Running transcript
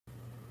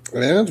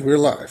And we're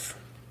live.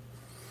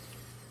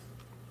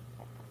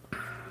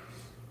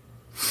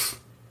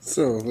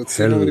 So let's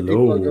see how many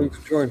people are going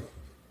to join.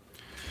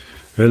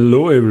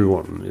 Hello,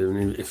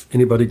 everyone. If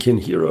anybody can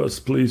hear us,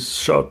 please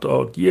shout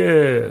out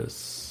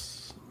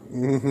yes.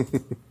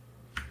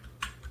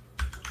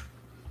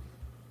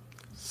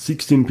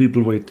 16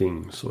 people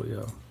waiting, so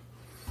yeah.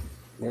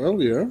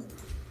 Well, yeah.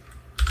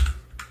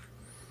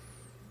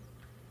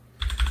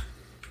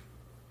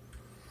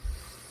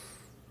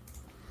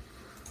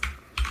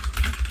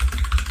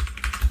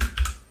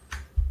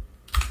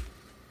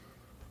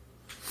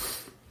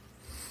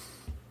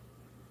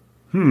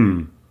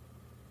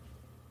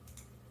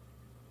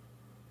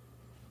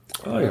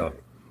 Yeah.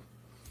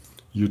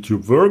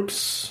 YouTube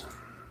works.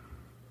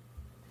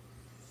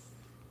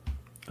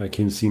 I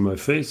can see my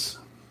face.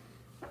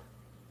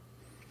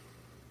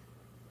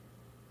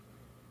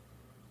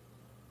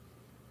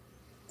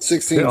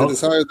 That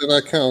is higher than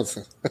I count.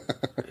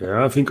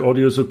 Yeah, I think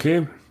audio is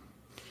okay.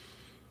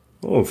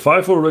 Oh,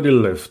 5 already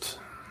left.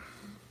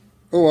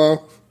 Oh,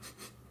 wow.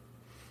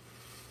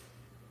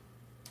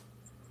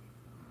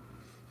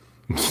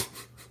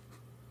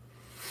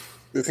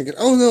 They're thinking,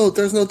 oh no,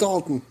 there's no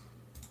Dalton.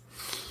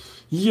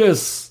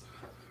 Yes.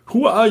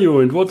 Who are you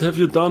and what have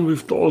you done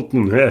with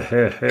Dalton?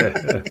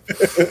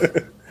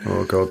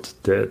 Oh God,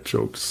 dad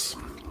jokes.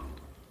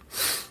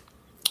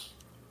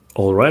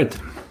 All right.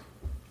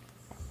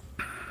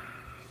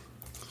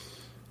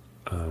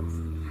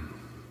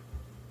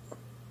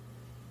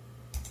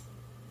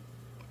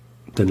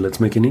 Then let's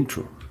make an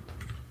intro.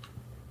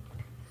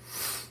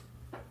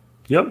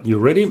 Yeah, you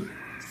ready?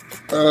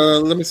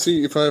 Let me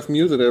see if I have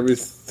muted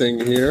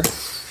everything here.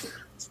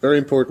 It's very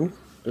important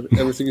that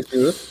everything is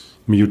muted.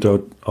 Mute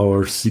out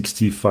our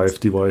 65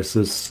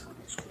 devices.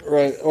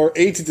 Right, or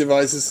 80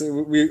 devices.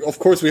 Of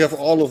course, we have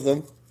all of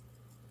them.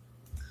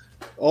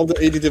 All the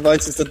 80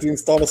 devices that the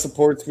installer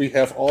supports, we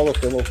have all of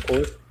them, of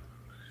course.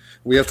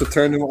 We have to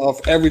turn them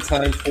off every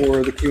time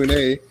for the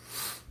Q&A,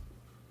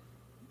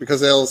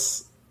 because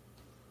else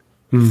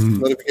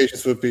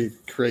notifications would be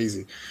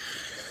crazy.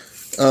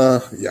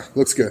 Yeah,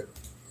 looks good.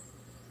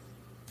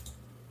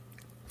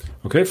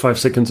 Okay, 5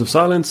 seconds of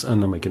silence,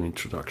 and I'll make an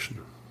introduction.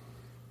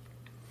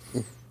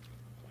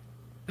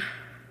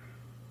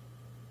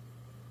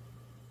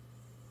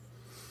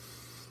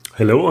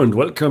 Hello and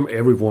welcome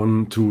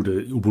everyone to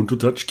the Ubuntu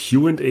Touch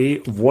Q&A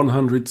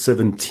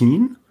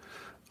 117,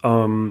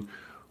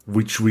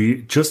 which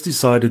we just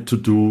decided to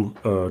do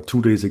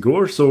 2 days ago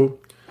or so.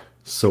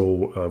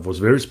 So it was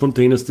a very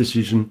spontaneous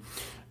decision,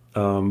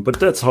 but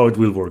that's how it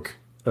will work,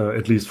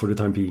 at least for the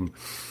time being.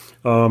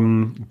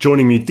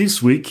 Joining me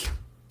this week,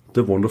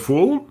 the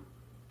wonderful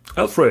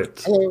Alfred.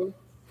 Hello.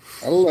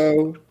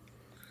 Hello.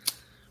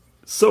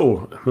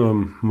 So,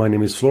 my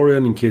name is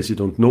Florian. In case you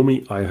don't know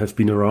me, I have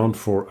been around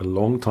for a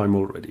long time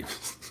already.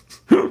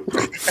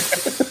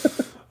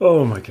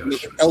 Oh my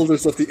gosh. The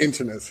elders of the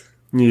internet.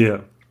 Yeah.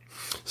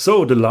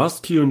 So, the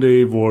last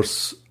Q&A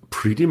was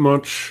pretty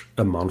much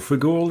a month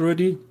ago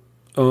already.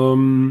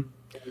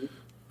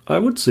 I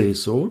would say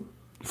so.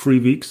 3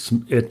 weeks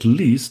at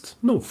least.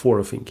 No, 4,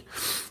 I think.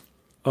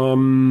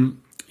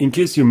 In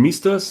case you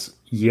missed us,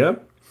 yeah.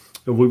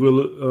 We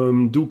will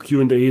do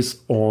Q&As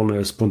on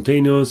a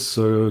spontaneous,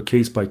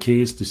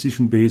 case-by-case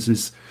decision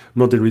basis,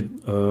 not every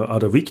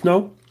other week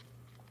now.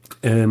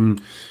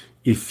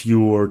 If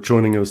you are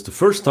joining us the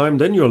first time,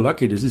 then you're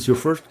lucky. This is your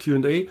first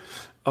Q&A.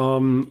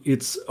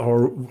 It's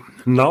our,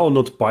 now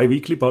not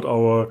bi-weekly, but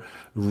our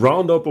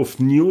roundup of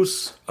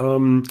news,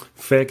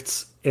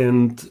 facts,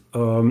 and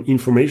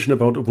information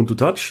about Ubuntu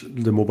Touch,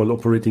 the mobile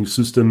operating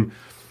system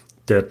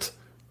that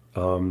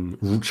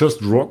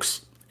just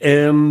rocks.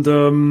 And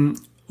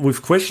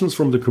with questions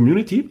from the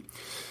community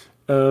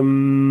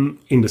in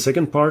the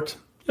second part.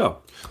 Yeah,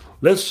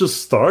 let's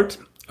just start.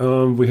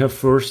 We have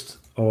first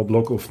our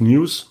block of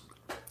news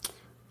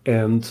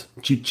and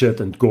chit-chat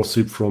and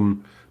gossip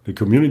from the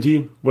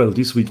community. Well,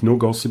 this week no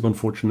gossip,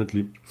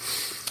 unfortunately.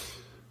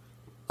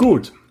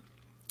 Good.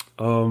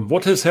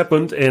 What has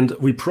happened, and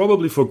we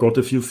probably forgot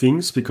a few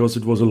things because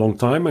it was a long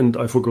time and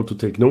I forgot to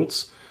take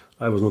notes.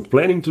 I was not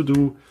planning to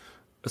do.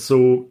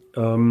 So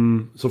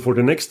for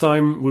the next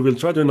time, we will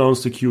try to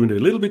announce the Q&A a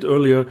little bit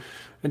earlier,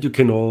 and you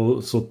can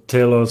also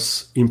tell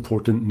us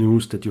important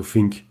news that you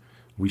think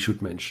we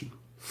should mention.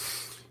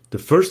 The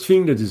first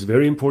thing that is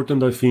very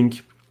important, I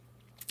think,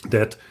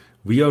 that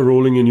we are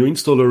rolling a new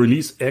installer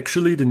release.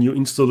 Actually, the new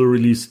installer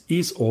release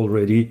is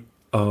already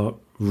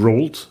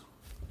rolled,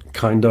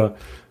 kinda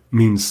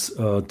means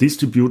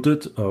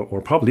distributed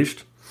or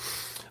published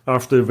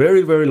after a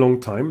very, very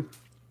long time.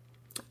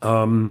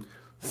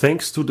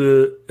 Thanks to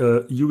the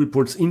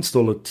UBports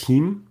installer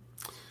team.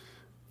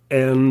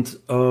 And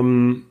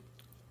on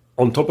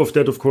top of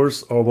that, of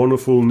course, our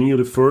wonderful Neo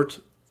the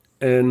Third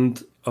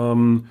and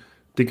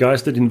the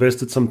guys that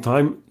invested some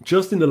time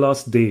just in the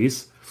last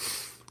days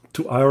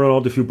to iron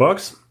out a few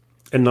bugs.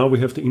 And now we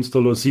have the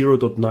installer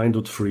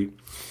 0.9.3.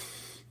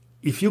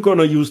 if you're going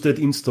to use that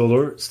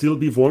installer, still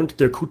be warned,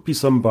 there could be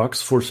some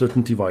bugs for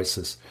certain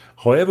devices.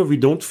 However, we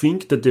don't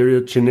think that there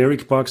are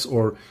generic bugs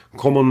or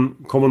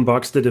common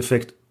bugs that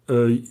affect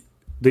the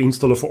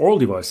installer for all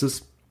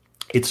devices.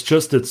 It's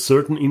just that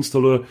certain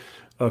installer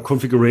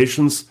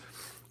configurations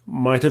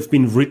might have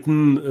been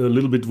written a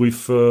little bit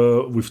with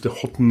the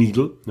hot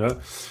needle, yeah?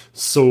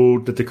 So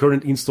that the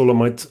current installer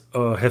might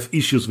have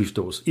issues with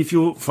those. If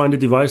you find a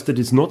device that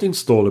is not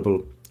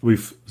installable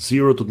with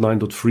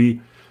 0.9.3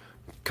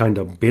 kind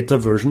of beta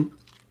version,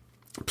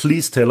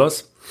 please tell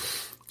us.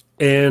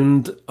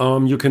 And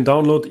you can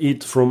download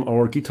it from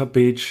our GitHub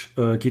page,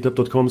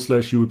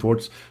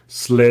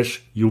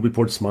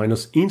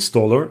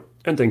 github.com/ureports/ureports-installer,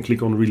 and then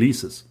click on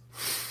releases.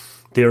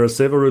 There are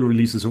several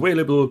releases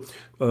available,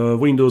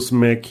 Windows,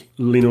 Mac,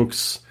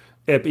 Linux,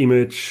 app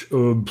image,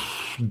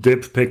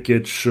 deb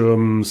package,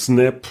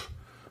 snap,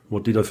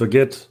 what did I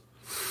forget?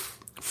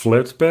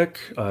 Flatpak,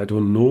 I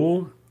don't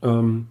know.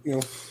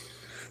 Yeah.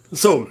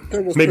 So,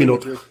 maybe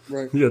not.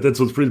 Right. Yeah, that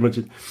was pretty much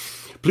it.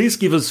 Please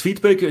give us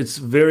feedback. It's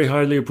very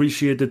highly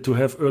appreciated to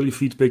have early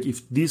feedback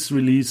if this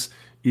release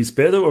is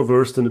better or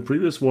worse than the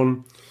previous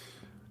one.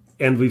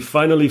 And we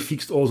finally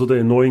fixed also the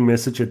annoying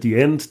message at the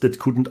end that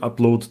couldn't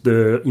upload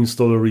the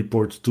installer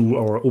report to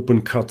our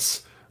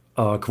OpenCuts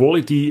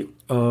quality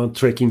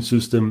tracking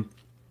system.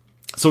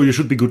 So you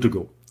should be good to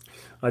go.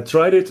 I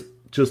tried it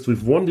just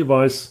with one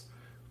device,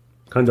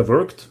 kind of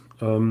worked.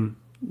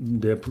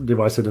 The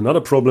device had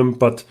another problem,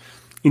 but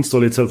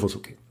install itself was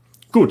okay.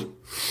 Good.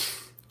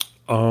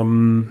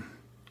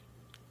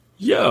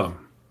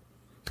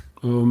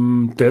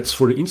 That's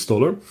for the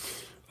installer.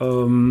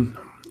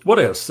 What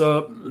else?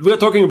 We are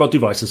talking about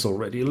devices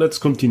already. Let's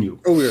continue.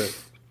 Oh, yeah.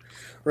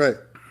 Right.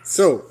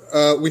 So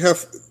we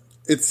have,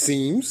 it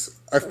seems,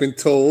 I've been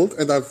told,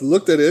 and I've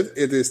looked at it,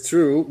 it is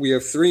true, we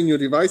have 3 new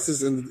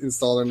devices in the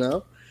installer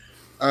now.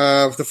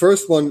 The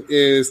first one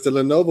is the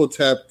Lenovo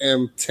Tab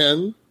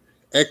M10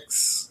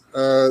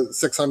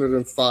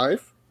 X605,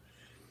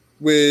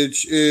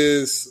 which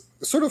is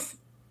sort of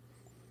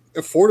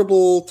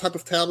affordable type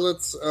of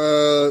tablets.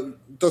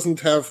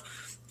 Doesn't have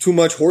too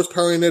much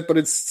horsepower in it, but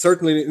it's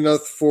certainly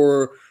enough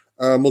for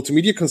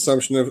multimedia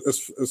consumption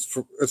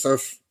as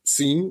I've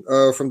seen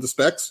from the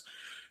specs.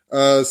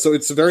 So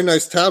it's a very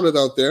nice tablet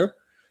out there.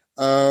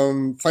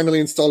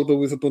 Finally installable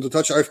with Ubuntu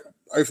Touch.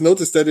 I've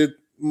noticed that it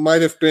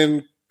might have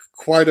been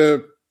quite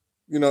a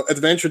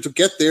adventure to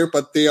get there,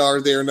 but they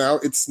are there now.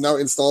 It's now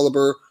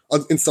installable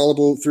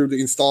through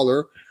the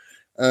installer.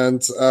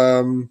 And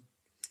the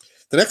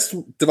next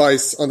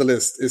device on the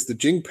list is the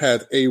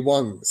JingPad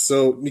A1.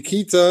 So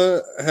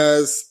Nikita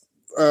has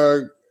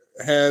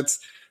had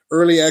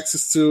early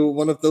access to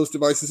one of those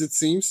devices, it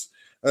seems,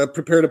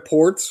 prepared a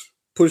port,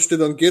 pushed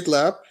it on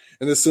GitLab,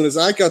 and as soon as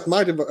I got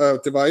my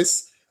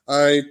device,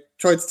 I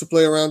tried to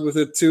play around with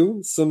it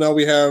too. So now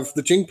we have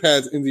the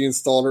JingPad in the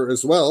installer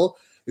as well.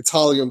 It's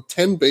Halium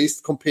 10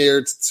 based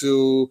compared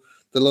to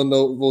the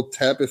Lenovo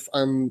Tab, if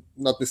I'm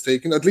not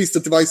mistaken. At least the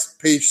device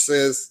page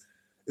says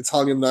it's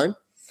Halium 9.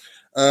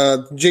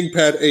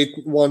 JingPad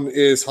 8.1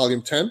 is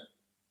Halium 10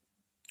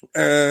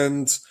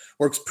 and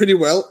works pretty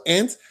well.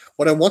 And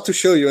what I want to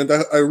show you, and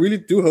I really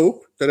do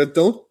hope that I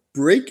don't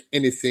break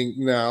anything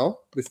now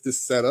with this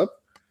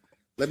setup.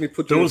 Let me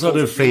put those are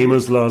the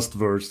famous last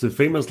words. The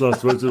famous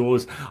last words are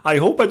always, I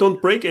hope I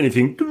don't break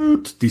anything.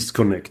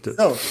 Disconnected.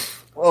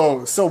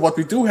 So what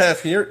we do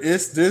have here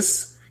is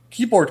this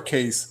keyboard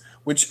case,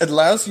 which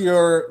allows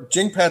your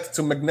JingPad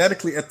to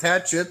magnetically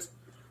attach it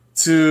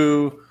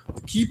to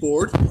the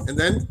keyboard, and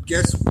then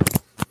guess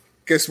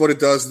what it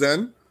does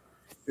then?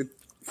 It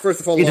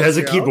has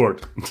a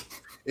keyboard.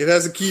 It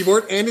has a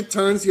keyboard, and it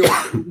turns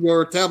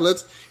your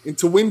tablet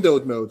into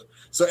windowed mode.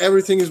 So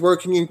everything is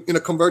working in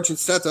a convergent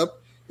setup.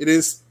 It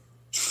is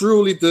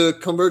truly the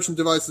convergent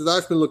device that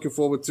I've been looking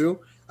forward to.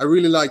 I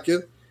really like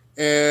it,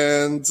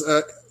 and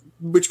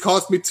which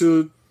caused me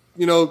to,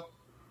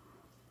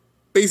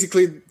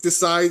 basically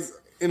decide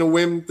in a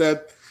whim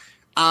that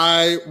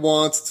I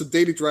want to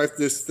daily drive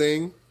this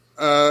thing,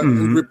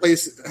 and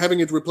having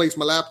it replace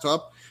my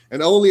laptop,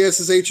 and only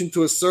SSH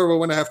into a server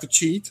when I have to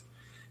cheat.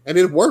 And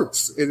it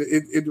works.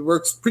 It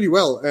works pretty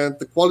well. And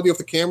the quality of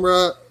the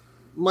camera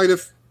might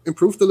have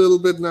improved a little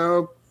bit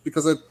now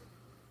because I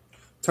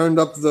turned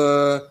up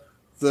the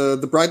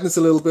brightness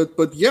a little bit.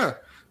 But yeah,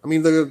 I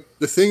mean, the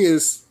thing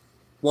is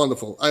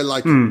wonderful. I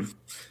like it.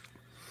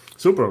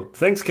 Super.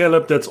 Thanks,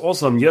 Caleb. That's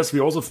awesome. Yes, we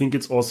also think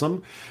it's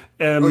awesome.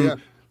 And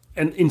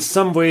in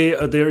some way,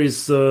 there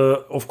is,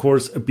 of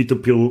course, a bitter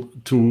pill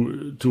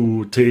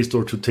to taste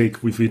or to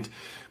take with it.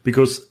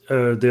 Because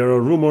there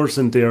are rumors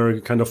and they are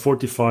kind of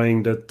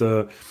fortifying that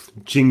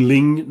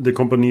Jingling, the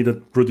company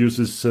that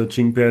produces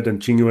JingPad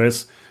and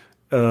JingOS,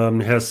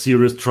 has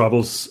serious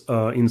troubles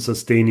in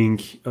sustaining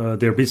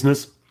their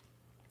business.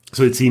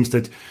 So it seems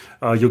that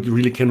you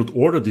really cannot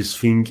order this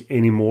thing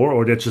anymore,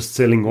 or they're just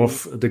selling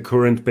off the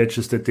current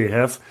batches that they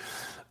have.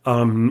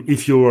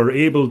 If you are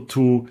able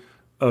to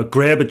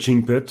grab a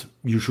JingPad,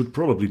 you should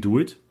probably do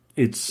it.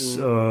 It's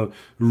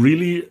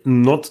really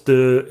not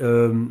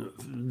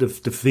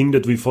the thing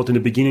that we thought in the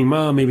beginning.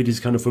 Maybe this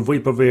kind of a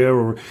vaporware,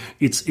 or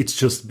it's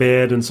just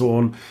bad and so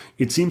on.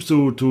 It seems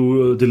to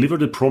deliver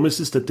the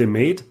promises that they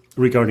made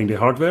regarding the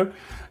hardware,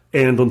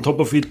 and on top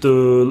of it,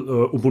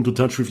 Ubuntu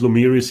Touch with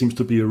Lumiri seems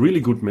to be a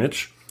really good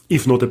match,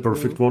 if not a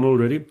perfect one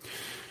already.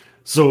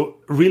 So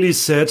really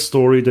sad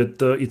story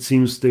that it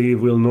seems they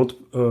will not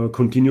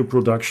continue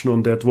production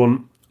on that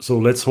one. So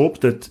let's hope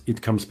that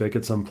it comes back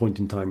at some point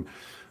in time.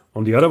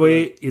 On the other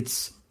way,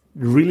 it's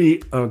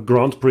really a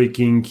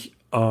groundbreaking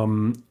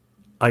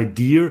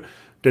idea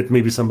that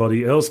maybe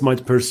somebody else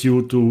might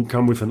pursue to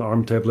come with an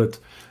ARM tablet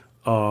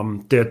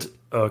that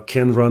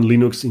can run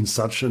Linux in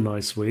such a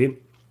nice way.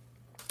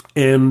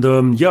 And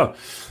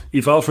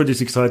if Alfred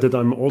is excited,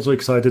 I'm also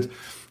excited.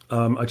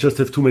 I just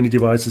have too many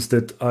devices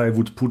that I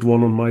would put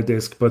one on my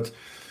desk. But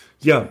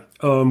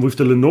with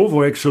the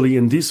Lenovo actually,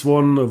 in this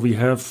one, we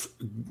have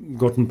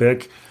gotten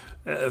back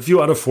a few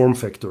other form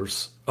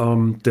factors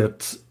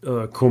that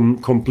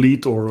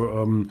complete or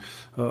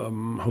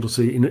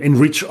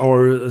enrich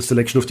our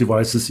selection of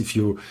devices if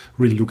you're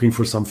really looking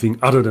for something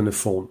other than a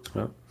phone.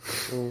 Yeah?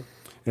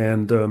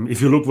 And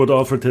if you look what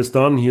Alfred has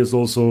done, he has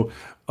also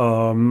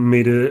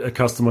made a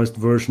customized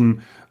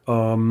version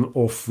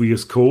of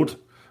VS Code,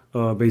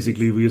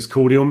 basically VS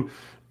Codium.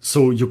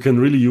 So you can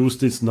really use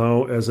this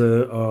now as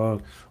a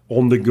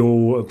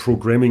on-the-go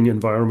programming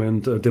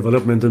environment,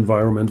 development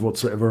environment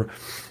whatsoever.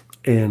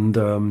 And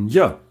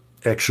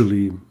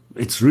actually,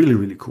 it's really,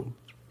 really cool.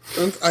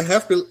 And I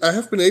have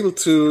been able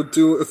to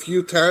do a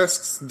few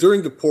tasks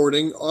during the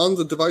porting on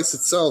the device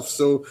itself.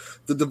 So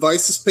the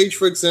devices page,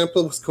 for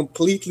example, was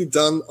completely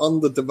done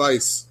on the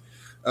device.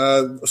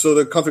 So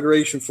the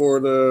configuration for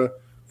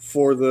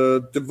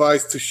the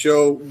device to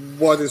show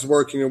what is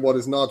working and what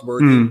is not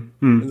working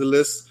in the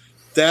list.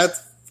 That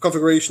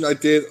configuration I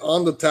did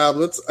on the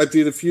tablet. I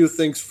did a few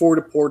things for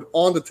the port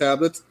on the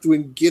tablet,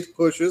 doing Git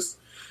pushes,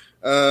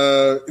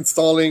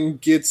 installing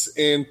Git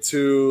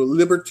into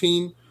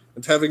Libertine,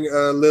 and having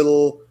a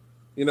little,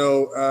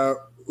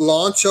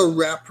 launcher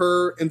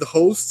wrapper in the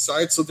host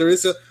side. So there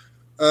is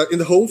in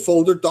the home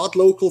folder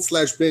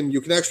 .local/bin,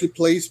 you can actually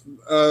place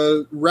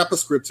wrapper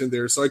scripts in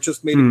there. So I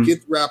just made a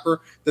Git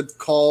wrapper that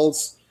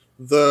calls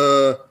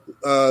the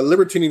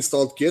Libertine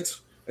installed Git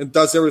and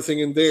does everything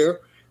in there,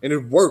 and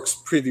it works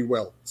pretty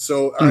well.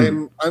 So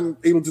I'm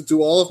able to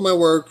do all of my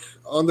work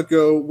on the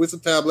go with the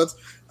tablet.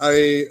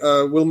 I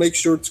will make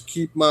sure to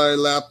keep my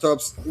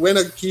laptops, when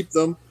I keep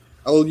them,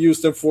 I will use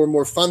them for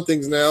more fun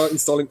things now,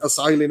 installing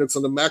Asahi Linux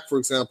on the Mac, for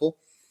example,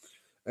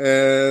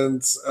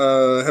 and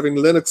having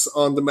Linux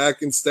on the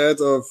Mac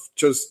instead of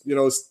just,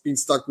 being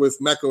stuck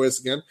with Mac OS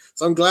again.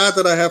 So I'm glad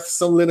that I have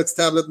some Linux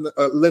tablet,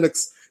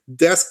 Linux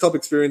desktop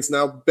experience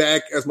now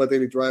back as my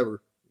daily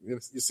driver. You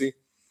see?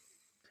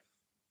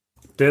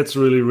 That's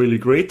really, really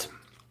great.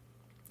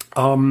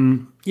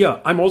 I'm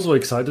also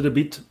excited a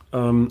bit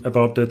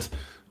about that.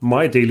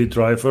 My daily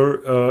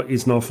driver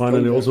is now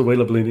finally also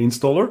available in the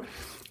installer.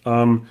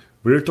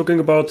 We're talking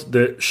about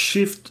the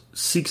Shift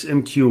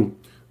 6MQ.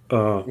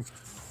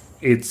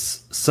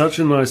 It's such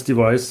a nice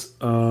device.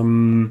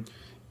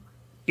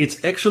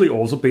 It's actually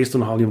also based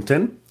on Halium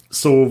 10.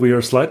 So we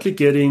are slightly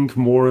getting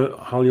more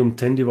Halium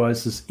 10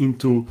 devices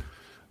into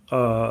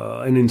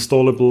an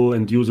installable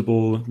and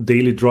usable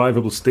daily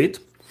drivable state.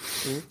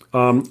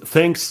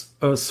 Thanks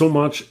so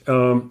much,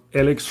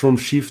 Alex from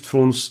Shift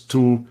Phones,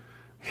 to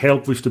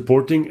help with the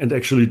porting and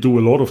actually do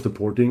a lot of the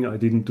porting. I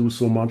didn't do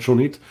so much on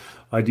it.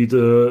 I did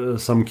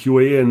some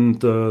QA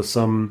and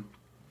some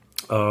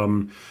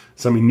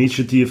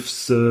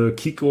initiatives,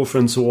 kickoff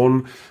and so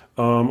on.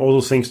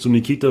 Also thanks to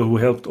Nikita, who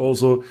helped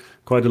also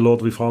quite a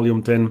lot with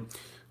Halium 10.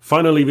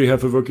 Finally, we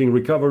have a working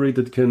recovery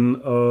that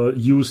can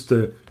use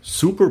the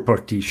super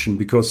partition,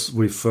 because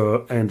with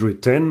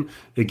Android 10,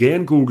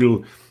 again,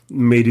 Google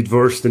made it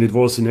worse than it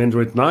was in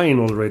Android 9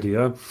 already.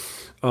 Yeah?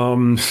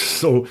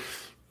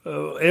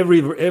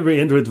 Every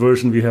Android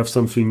version, we have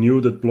something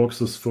new that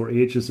blocks us for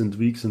ages and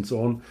weeks and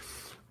so on.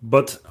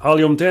 But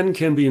Halium 10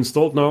 can be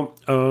installed now.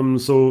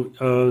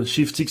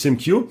 Shift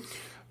 6MQ,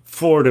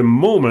 for the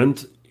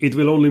moment, it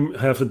will only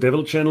have a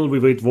devel channel. We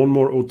wait one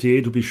more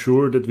OTA to be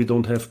sure that we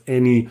don't have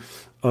any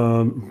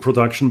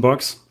production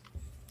bugs.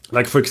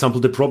 Like, for example,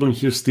 the problem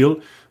here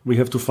still we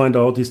have to find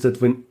out is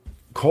that when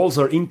calls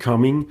are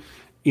incoming,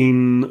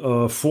 in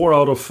 4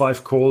 out of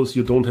 5 calls,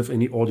 you don't have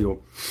any audio.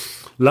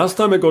 Last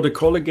time I got a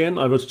call again,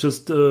 I was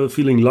just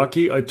feeling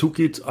lucky. I took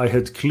it. I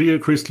had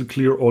crystal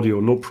clear audio,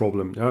 no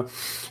problem. Yeah,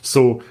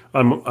 so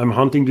I'm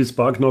hunting this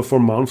bug now for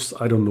months.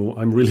 I don't know.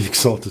 I'm really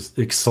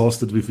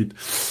exhausted with it.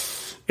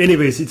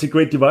 Anyways, it's a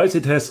great device.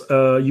 It has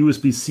a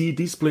USB-C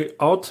display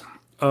out.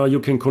 You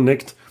can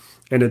connect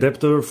an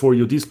adapter for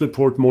your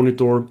DisplayPort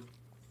monitor.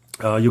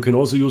 You can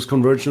also use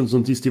conversions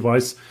on this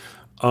device.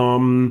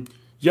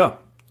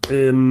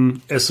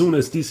 As soon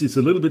as this is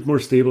a little bit more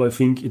stable, I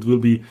think it will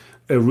be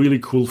a really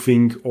cool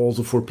thing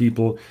also for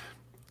people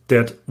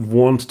that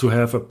want to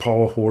have a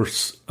power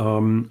horse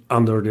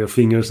under their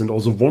fingers and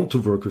also want to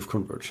work with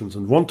conversions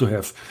and want to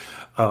have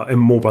a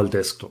mobile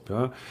desktop.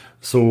 Yeah?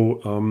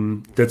 So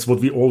that's what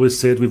we always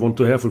said we want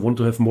to have. We want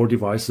to have more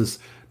devices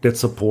that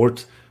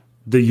support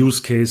the use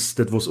case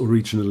that was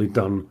originally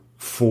done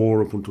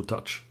for Ubuntu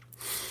Touch.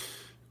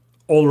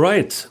 All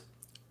right.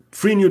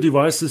 3 new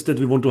devices that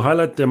we want to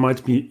highlight. There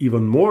might be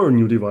even more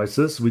new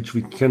devices, which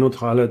we cannot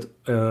highlight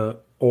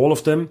all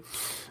of them.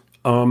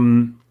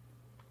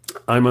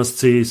 I must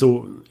say,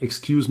 so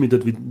excuse me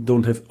that we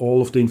don't have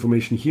all of the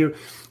information here.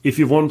 If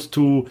you want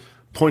to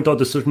point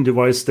out a certain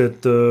device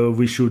that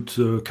we should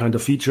kind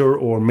of feature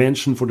or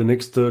mention for the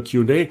next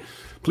Q&A,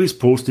 please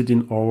post it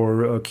in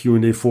our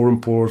Q&A forum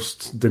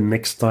post the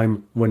next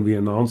time when we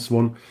announce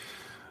one.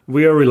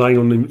 We are relying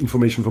on the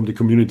information from the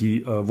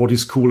community, what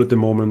is cool at the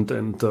moment,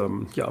 and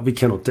we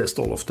cannot test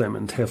all of them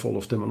and have all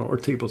of them on our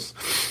tables.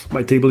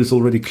 My table is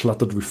already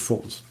cluttered with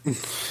phones.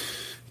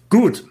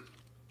 Good.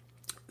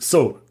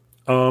 So,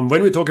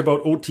 when we talk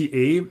about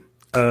OTA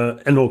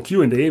and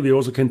Q&A, we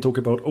also can talk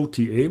about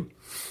OTA.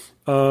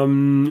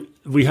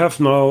 We have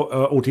now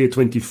OTA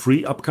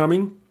 23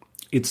 upcoming.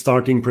 It's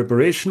starting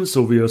preparation,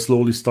 so we are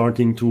slowly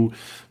starting to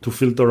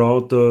filter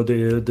out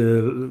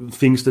the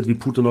things that we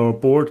put on our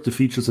board, the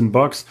features and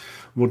bugs,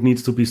 what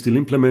needs to be still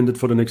implemented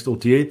for the next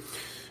OTA.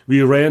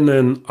 We ran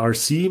an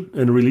RC,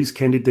 and release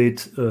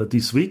candidate,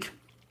 this week,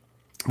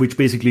 which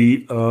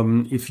basically,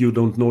 if you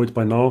don't know it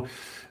by now,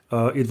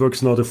 it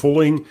works now the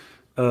following.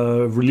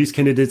 Release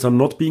candidates are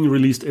not being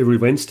released every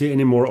Wednesday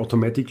anymore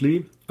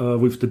automatically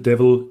with the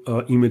Devil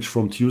image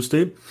from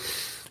Tuesday.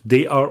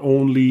 They are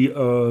only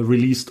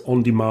released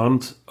on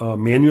demand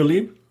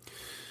manually.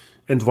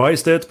 And why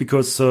is that?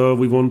 Because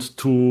we want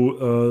to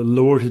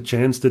lower the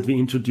chance that we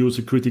introduce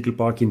a critical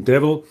bug in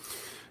Devil.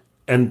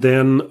 And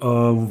then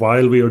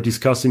while we are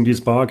discussing this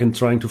bug and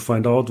trying to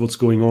find out what's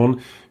going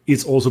on,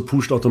 it's also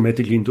pushed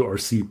automatically into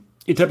RC.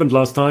 It happened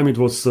last time. It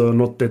was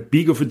not that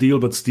big of a deal,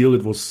 but still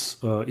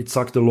it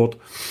sucked a lot.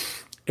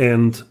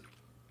 And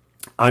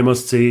I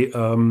must say,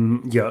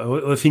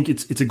 I think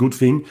it's a good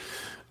thing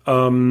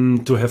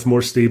to have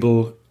more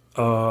stable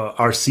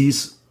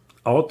RCs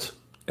out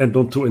and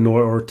not to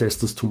annoy our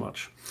testers too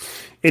much.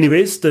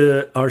 Anyways,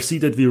 the RC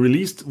that we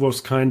released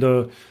was kind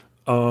of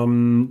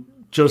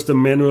just a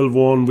manual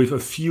one with a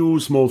few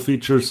small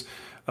features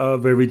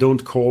where we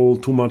don't call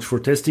too much for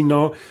testing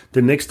now.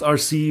 The next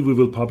RC, we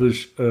will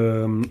publish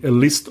a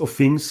list of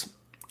things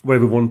where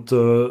we want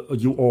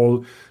you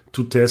all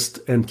to test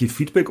and give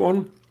feedback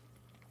on.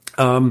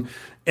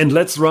 And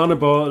let's run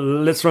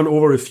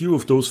over a few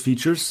of those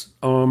features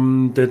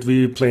that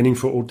we're planning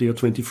for OTA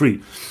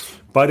 23.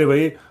 By the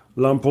way,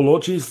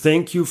 Lampology,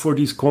 thank you for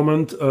this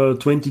comment. OTA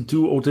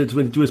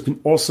 22 has been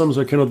awesome,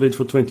 so I cannot wait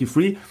for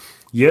 23.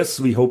 Yes,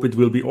 we hope it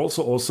will be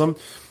also awesome.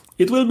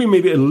 It will be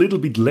maybe a little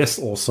bit less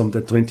awesome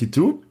than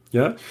 22.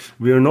 Yeah,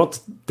 we are not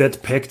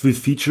that packed with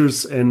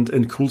features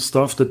and cool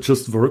stuff that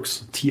just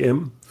works.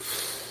 TM.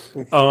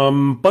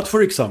 But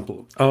for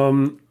example,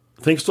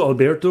 thanks to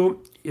Alberto,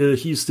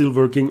 he's still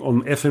working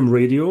on FM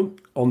radio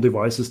on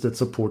devices that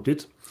support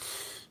it.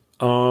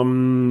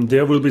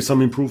 There will be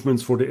some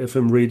improvements for the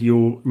FM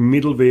radio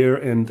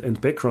middleware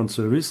and background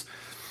service.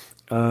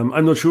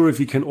 I'm not sure if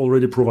we can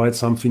already provide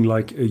something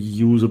like a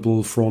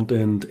usable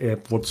front-end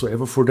app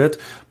whatsoever for that,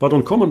 but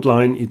on command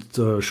line,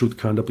 it should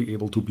kind of be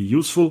able to be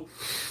useful.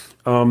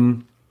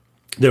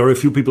 There are a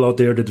few people out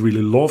there that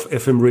really love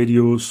FM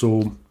radio,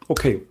 so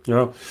okay,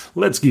 yeah,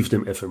 let's give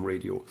them FM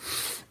radio.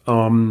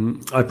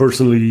 I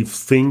personally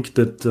think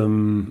that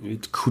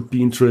it could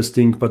be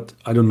interesting, but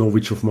I don't know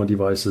which of my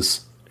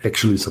devices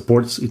actually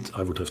supports it.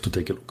 I would have to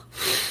take a look.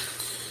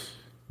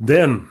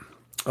 Then,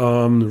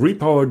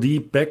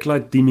 RepowerD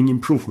backlight dimming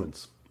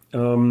improvements.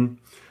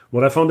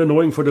 What I found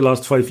annoying for the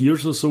last 5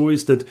 years or so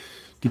is that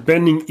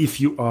depending if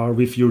you are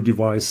with your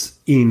device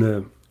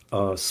in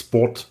a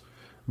spot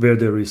where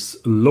there is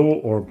low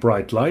or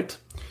bright light,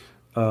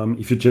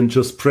 if you can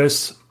just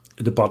press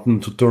the button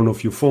to turn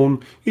off your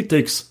phone, it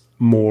takes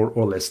more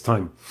or less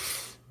time.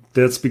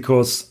 That's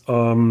because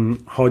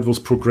how it was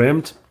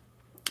programmed,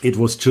 it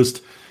was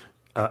just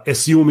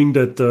assuming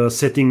that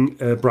setting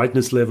a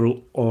brightness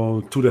level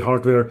to the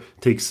hardware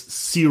takes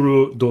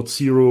 0.0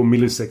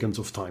 milliseconds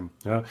of time.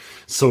 Yeah?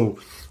 So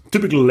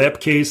typical lab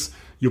case,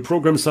 you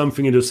program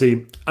something and you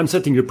say, I'm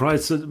setting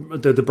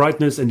the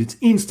brightness, and it's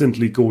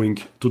instantly going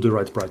to the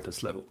right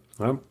brightness level.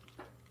 Yeah?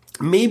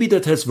 Maybe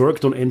that has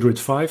worked on Android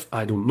 5,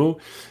 I don't know.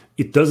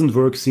 It doesn't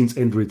work since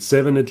Android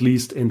 7 at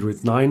least,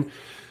 Android 9.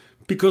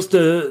 Because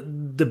the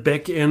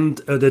back end,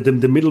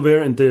 the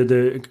middleware and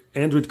the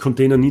Android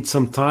container needs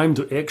some time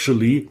to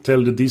actually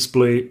tell the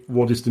display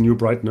what is the new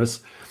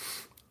brightness.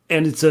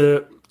 And it's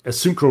a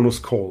synchronous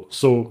call.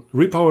 So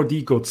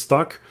RepowerD got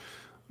stuck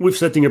with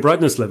setting a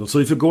brightness level. So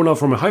if you go now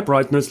from a high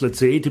brightness, let's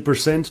say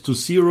 80% to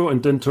 0,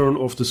 and then turn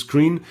off the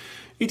screen,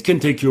 it can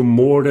take you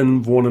more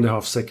than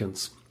 1.5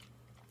 seconds.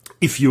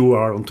 If you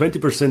are on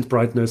 20%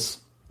 brightness,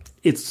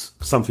 it's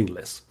something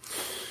less.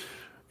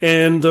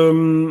 And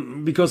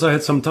because I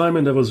had some time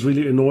and I was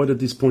really annoyed at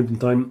this point in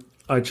time,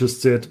 I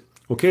just said,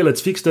 okay, let's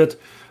fix that.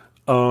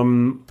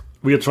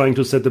 We are trying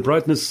to set the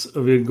brightness.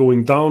 We're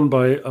going down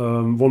by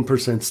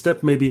 1%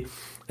 step maybe.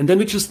 And then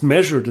we just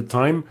measure the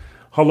time,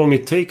 how long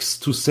it takes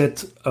to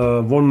set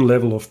one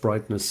level of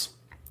brightness,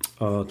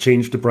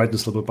 change the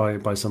brightness level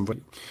by some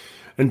value.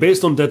 And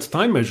based on that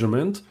time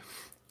measurement,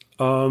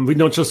 we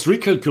not just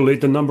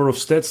recalculate the number of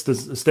steps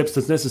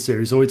that's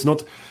necessary. So it's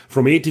not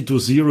from 80 to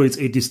 0, it's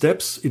 80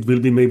 steps. It will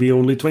be maybe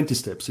only 20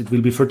 steps. It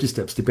will be 30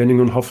 steps, depending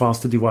on how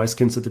fast the device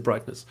can set the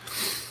brightness.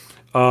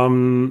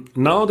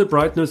 Now the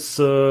brightness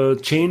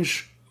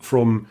change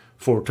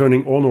for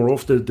turning on or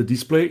off the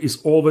display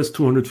is always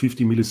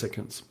 250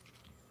 milliseconds.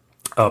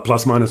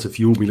 Plus minus a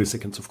few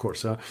milliseconds, of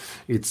course.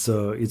 It's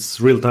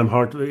real-time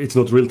It's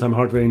not real-time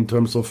hardware in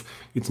terms of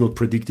it's not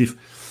predictive.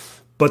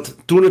 But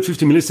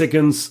 250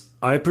 milliseconds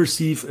I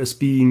perceive as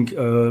being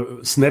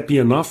snappy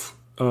enough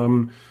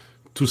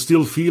to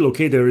still feel,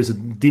 okay, there is a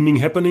dimming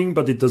happening,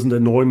 but it doesn't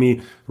annoy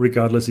me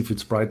regardless if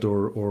it's bright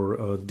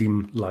or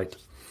dim light.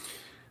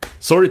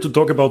 Sorry to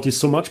talk about this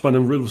so much, but I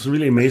was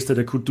really amazed that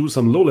I could do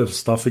some low-level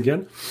stuff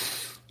again.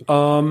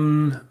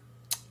 Morph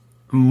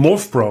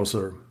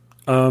browser.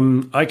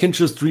 I can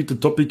just read the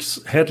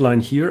topic's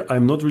headline here.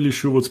 I'm not really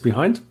sure what's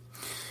behind.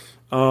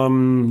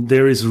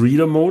 There is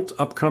reader mode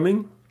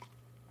upcoming,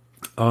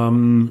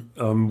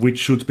 which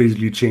should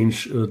basically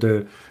change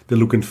the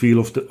look and feel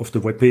of the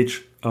web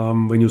page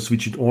when you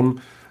switch it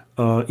on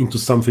into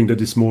something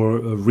that is more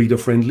reader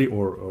friendly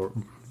or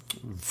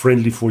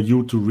friendly for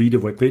you to read a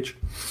web page.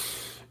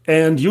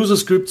 And user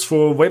scripts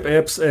for web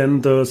apps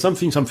and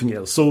something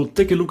else. So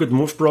take a look at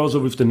Morph browser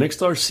with the next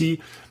RC.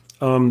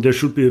 There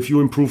should be a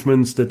few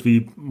improvements that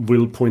we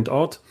will point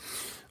out,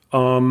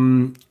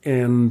 and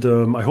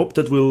I hope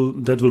that will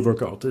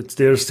work out.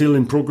 They're still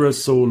in progress,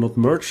 so not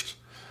merged.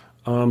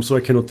 So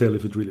I cannot tell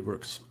if it really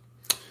works.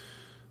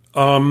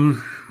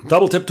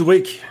 Double tap to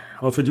wake.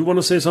 Alfred, do you want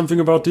to say something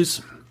about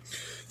this?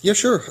 Yeah,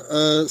 sure.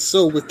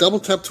 So with double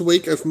tap to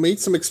wake, I've made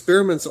some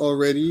experiments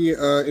already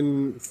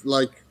in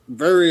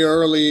very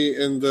early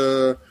in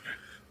the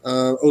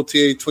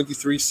OTA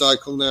 23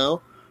 cycle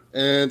now.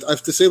 And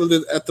I've disabled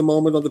it at the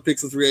moment on the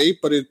Pixel 3a,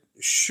 but it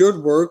should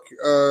work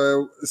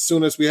as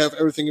soon as we have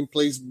everything in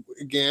place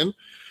again.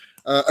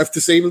 I've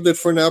disabled it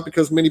for now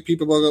because many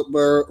people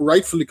were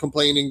rightfully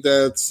complaining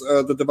that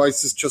the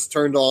device is just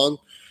turned on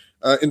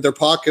in their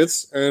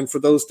pockets. And for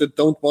those that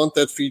don't want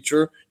that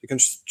feature, you can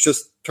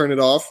just turn it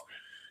off.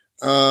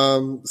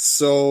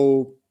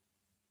 So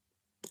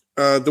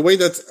the way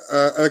that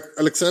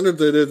Alexander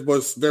did it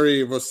was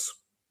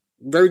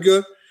very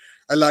good.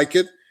 I like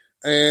it.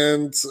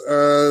 And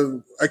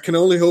I can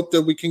only hope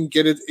that we can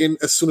get it in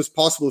as soon as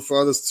possible for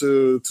others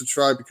to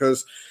try,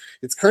 because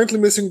it's currently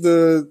missing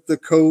the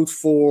code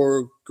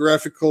for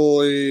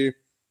graphically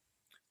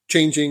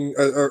changing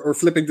or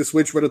flipping the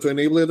switch whether to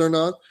enable it or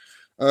not.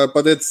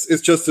 But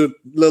it's just a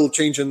little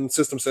change in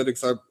system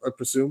settings, I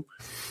presume.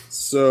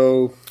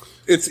 So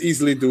it's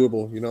easily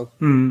doable, you know.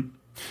 Mm.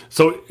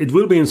 So it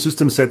will be in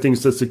system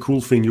settings. That's the cool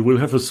thing. You will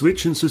have a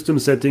switch in system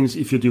settings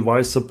if your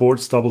device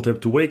supports double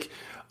tap to wake,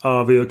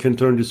 where you can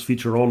turn this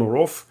feature on or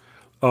off.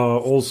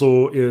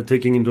 Also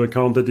taking into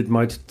account that it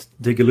might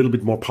take a little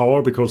bit more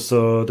power because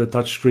the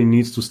touchscreen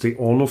needs to stay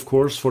on, of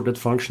course, for that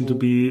function to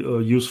be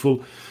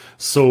useful.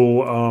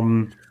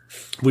 So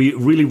we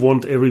really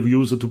want every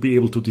user to be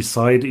able to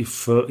decide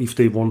if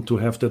they want to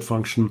have that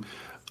function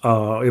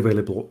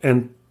available.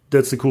 And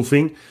that's the cool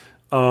thing.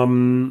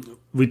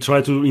 We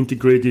try to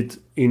integrate it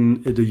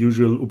in the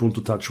usual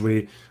Ubuntu Touch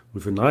way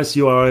with a nice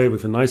UI,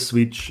 with a nice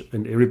switch,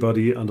 and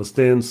everybody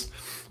understands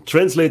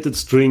translated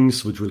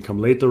strings, which will come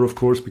later, of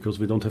course, because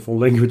we don't have all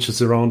languages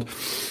around.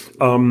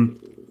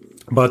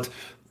 But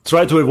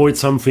try to avoid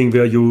something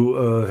where you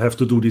have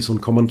to do this on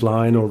command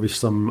line or with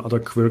some other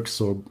quirks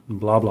or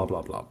blah, blah,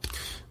 blah, blah.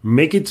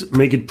 Make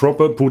it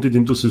proper, put it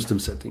into system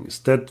settings.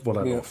 That's what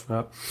I love.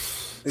 Yeah.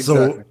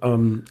 Exactly.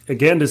 So,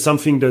 again, there's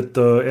something that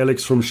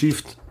Alex from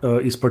Shift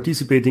is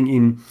participating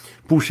in,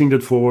 pushing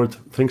that forward.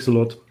 Thanks a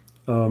lot.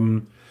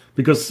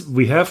 Because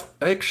we have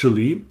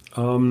actually,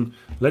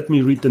 let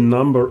me read the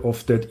number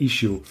of that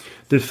issue.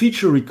 The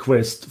feature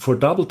request for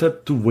double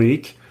tap to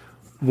wake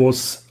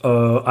was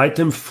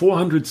item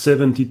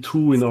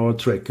 472 in our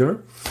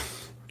tracker.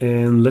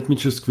 And let me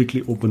just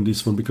quickly open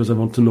this one because I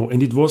want to know.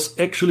 And it was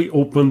actually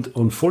opened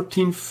on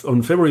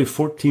February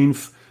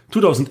 14th,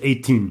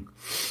 2018.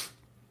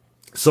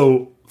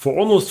 So for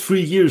almost 3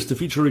 years, the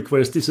feature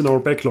request is in our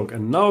backlog,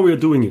 and now we are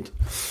doing it.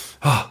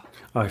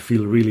 I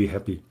feel really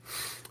happy.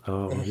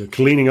 We're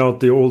cleaning out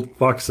the old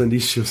bugs and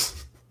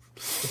issues.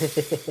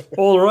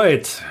 All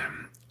right.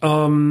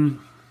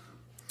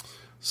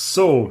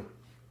 So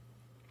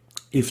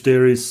if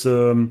there is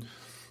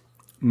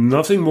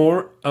nothing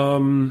more,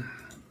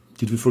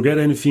 did we forget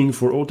anything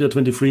for OTA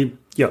 23?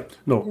 Yeah,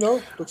 no.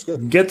 No, that's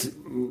good.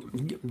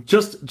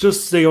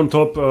 Just stay on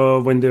top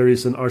when there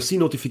is an RC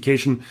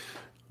notification.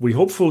 We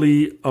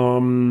hopefully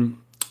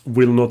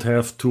will not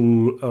have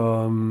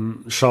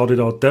to shout it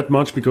out that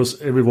much because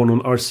everyone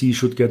on RC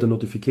should get a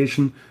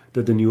notification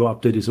that the new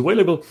update is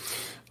available,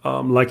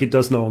 like it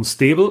does now on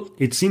Stable.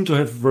 It seemed to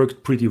have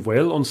worked pretty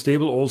well on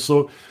Stable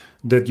also,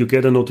 that you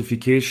get a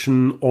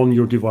notification on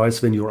your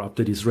device when your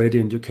update is ready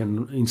and you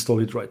can install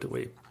it right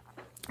away.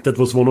 That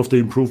was one of the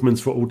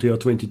improvements for OTR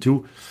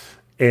 22.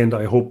 And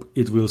I hope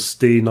it will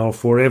stay now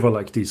forever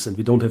like this, and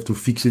we don't have to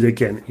fix it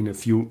again in a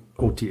few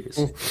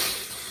OTAs.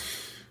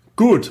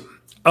 Good.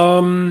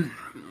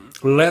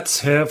 Let's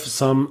have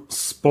some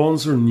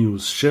sponsor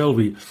news, shall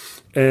we?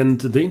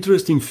 And the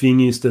interesting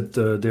thing is that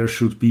there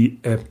should be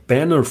a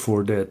banner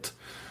for that.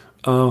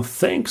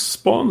 Thanks,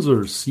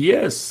 sponsors.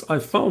 Yes, I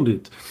found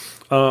it.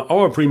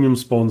 Our premium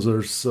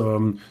sponsors,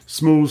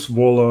 Smooth,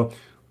 Walla,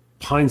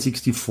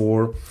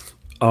 Pine64,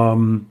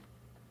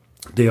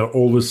 they are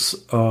always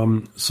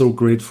so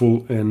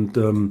grateful and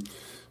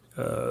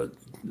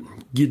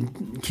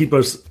keep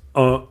us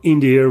in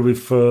the air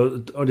with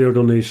their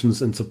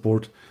donations and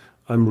support.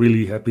 I'm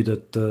really happy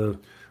that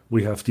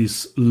we have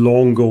these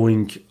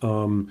long-going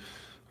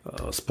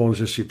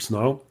sponsorships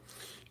now.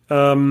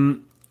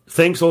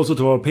 Thanks also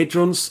to our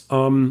patrons.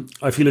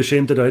 I feel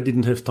ashamed that I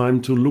didn't have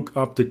time to look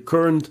up the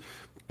current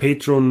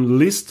patron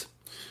list.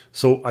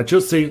 So I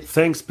just say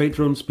thanks,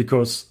 patrons,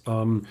 because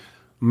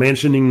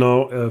mentioning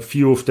now a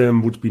few of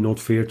them would be not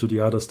fair to the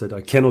others that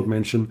I cannot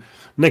mention.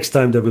 Next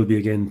time there will be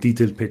again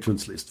detailed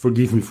patrons list.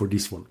 Forgive me for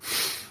this one.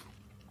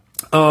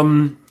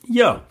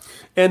 Yeah.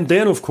 And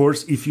then, of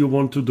course, if you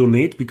want to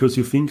donate because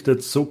you think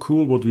that's so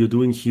cool what we are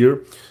doing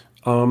here,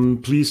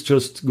 please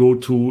just go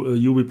to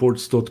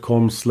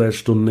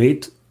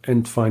ubiports.com/donate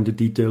and find the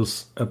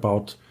details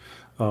about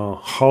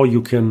how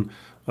you can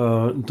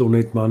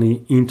donate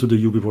money into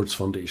the UbiPorts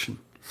Foundation.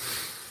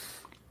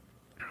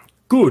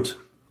 Good.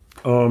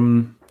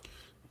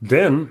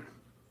 Then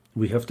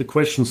we have the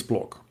questions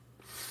block.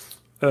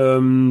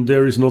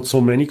 There is not so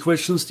many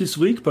questions this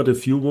week, but a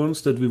few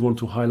ones that we want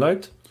to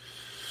highlight.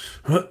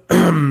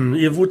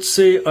 I would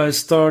say I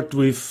start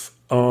with,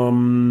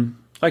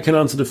 I can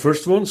answer the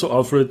first one. So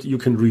Alfred, you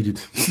can read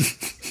it.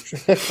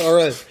 All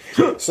right.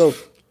 So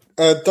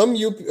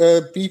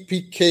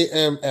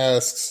BPKM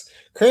asks,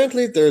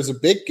 currently there is a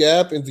big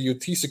gap in the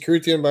UT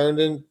security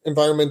environment,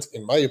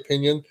 in my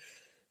opinion.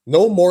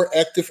 No more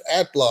active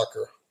ad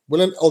blocker.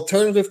 Will an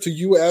alternative to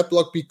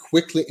UAdblock be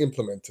quickly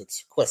implemented?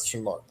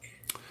 Question mark.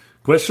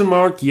 Question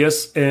mark,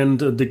 yes. And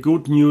the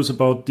good news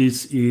about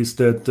this is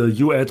that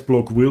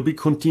UAdblock will be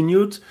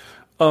continued.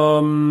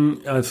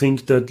 I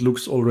think that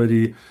looks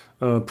already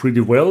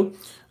pretty well.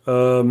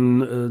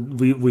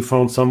 We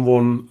found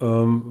someone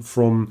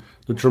from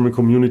the German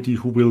community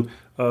who will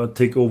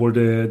take over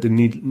the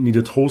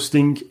needed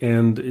hosting,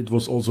 and it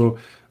was also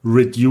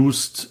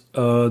reduced.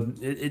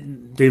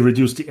 They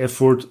reduced the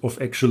effort of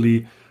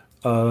actually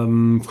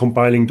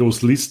compiling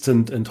those lists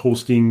and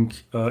hosting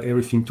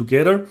everything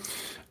together.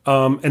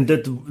 And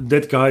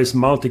that guy is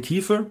Malte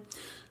Kiefer.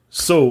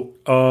 So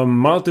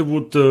Malte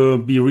would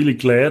be really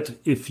glad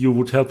if you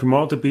would help him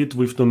out a bit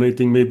with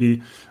donating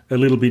maybe a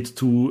little bit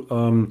to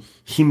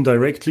him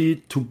directly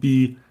to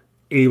be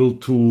able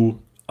to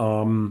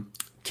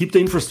keep the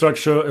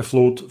infrastructure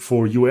afloat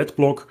for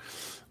UAdblock.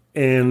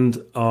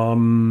 And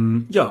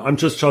yeah, I'm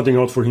just shouting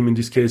out for him in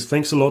this case.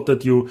 Thanks a lot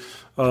that you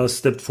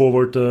stepped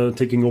forward,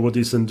 taking over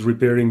this and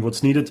repairing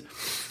what's needed.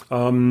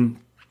 You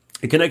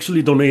can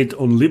actually donate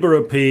on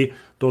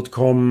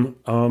liberapay.com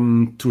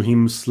to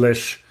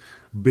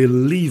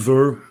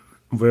him/believer,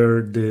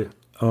 where the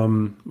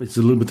it's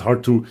a little bit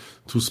hard to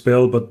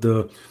spell, but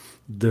the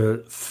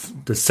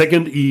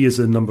second E is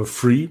a number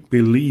 3,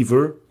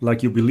 believer,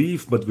 like you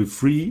believe, but with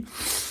 3.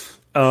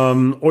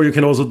 Or you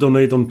can also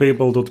donate on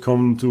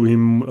paypal.com to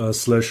him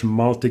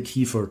 /Malte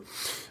Kiefer.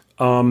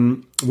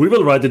 We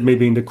will write it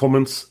maybe in the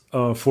comments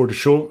for the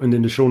show and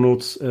in the show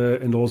notes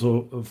and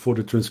also for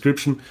the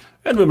transcription.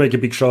 And we'll make a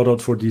big shout out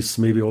for this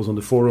maybe also on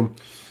the forum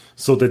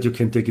so that you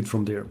can take it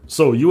from there.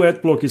 So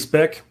UAdblock is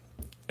back.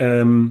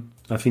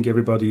 I think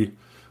everybody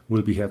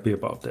will be happy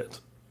about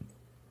that.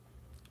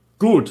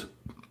 Good.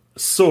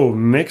 So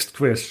next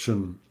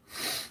question.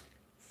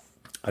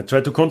 I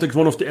tried to contact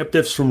one of the app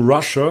devs from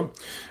Russia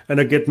and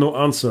I get no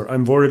answer.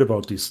 I'm worried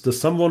about this. Does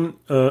someone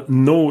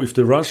know if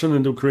the Russian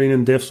and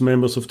Ukrainian devs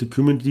members of the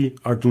community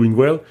are doing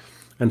well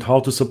and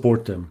how to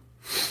support them?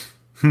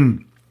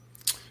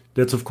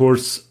 That's, of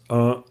course,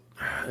 a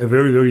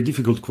very, very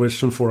difficult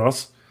question for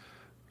us.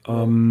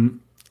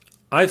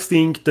 I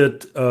think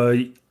that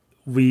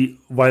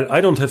while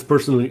I don't have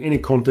personally any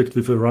contact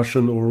with a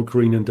Russian or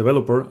Ukrainian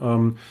developer,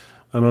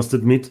 I must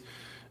admit,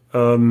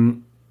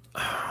 on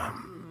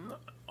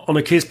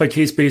a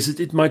case-by-case basis,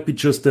 it might be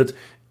just that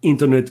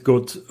internet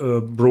got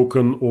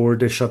broken or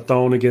they shut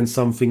down against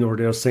something or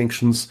there are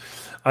sanctions.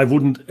 I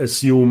wouldn't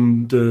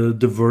assume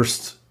the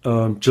worst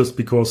just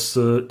because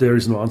there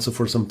is no answer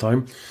for some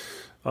time.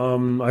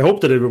 I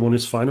hope that everyone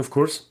is fine, of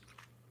course.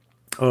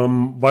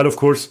 While, of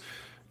course,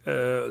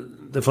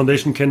 the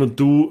foundation cannot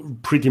do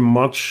pretty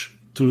much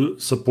to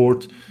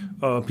support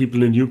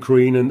people in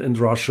Ukraine and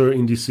Russia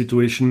in this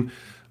situation.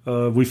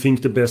 We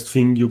think the best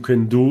thing you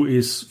can do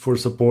is for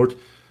support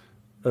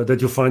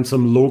that you find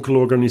some local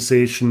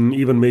organization,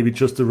 even maybe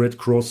just the Red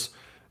Cross,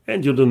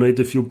 and you donate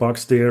a few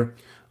bucks there.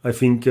 I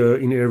think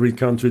in every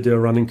country they are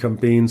running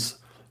campaigns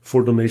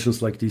for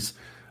donations like this.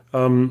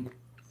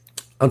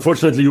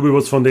 unfortunately,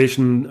 UbiWorks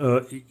Foundation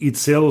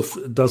itself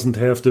doesn't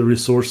have the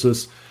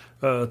resources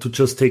to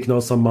just take now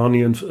some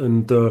money and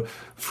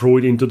throw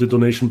it into the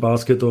donation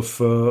basket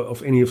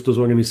of any of those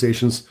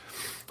organizations.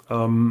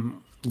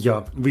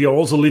 We are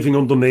also living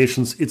on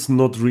donations. It's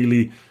not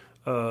really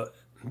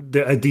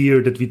the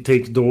idea that we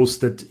take those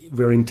that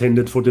were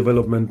intended for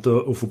development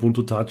of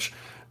Ubuntu Touch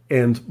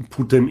and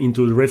put them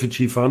into the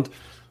refugee fund.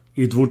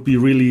 It would be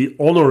really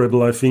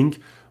honorable, I think,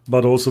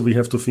 but also we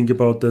have to think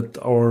about that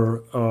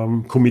our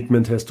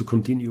commitment has to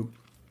continue.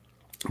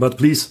 But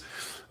please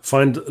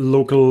find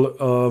local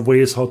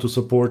ways how to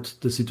support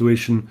the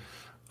situation.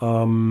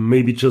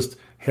 Maybe just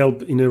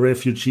help in a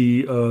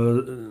refugee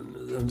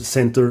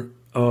center,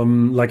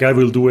 like I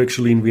will do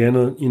actually in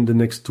Vienna in the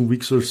next 2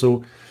 weeks or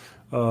so.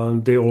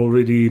 There are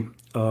already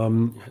a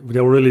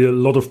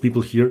lot of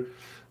people here,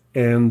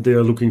 and they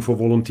are looking for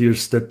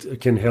volunteers that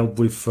can help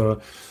with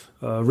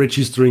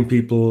registering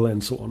people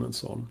and so on and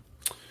so on.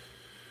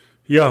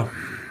 Yeah,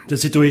 the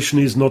situation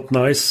is not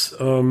nice.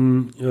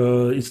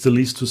 It's the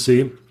least to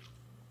say.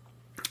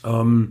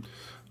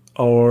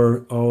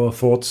 Our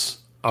thoughts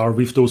are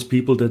with those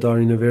people that are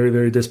in a very,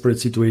 very desperate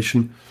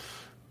situation,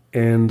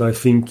 and I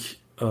think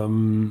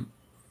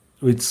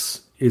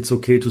it's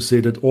okay to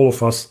say that all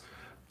of us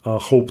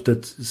hope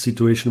that the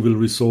situation will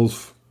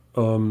resolve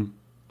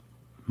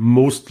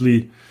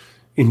mostly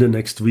in the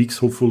next weeks,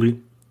 hopefully,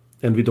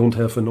 and we don't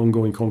have an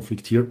ongoing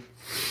conflict here.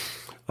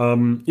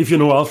 If you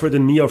know, Alfred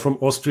and me are from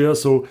Austria,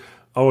 so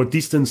our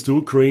distance to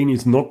Ukraine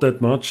is not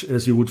that much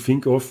as you would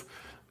think of.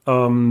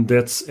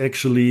 That's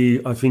actually,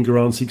 I think,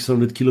 around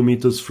 600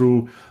 kilometers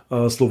through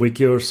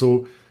Slovakia or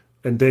so,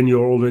 and then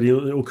you're already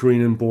on the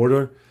Ukrainian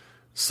border.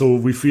 So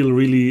we feel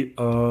really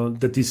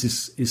that this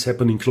is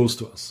happening close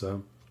to us.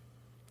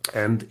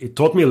 And it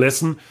taught me a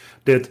lesson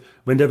that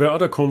when there were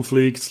other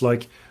conflicts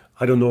like,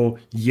 I don't know,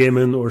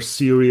 Yemen or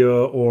Syria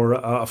or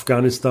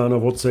Afghanistan or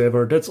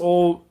whatsoever, that's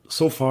all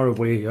so far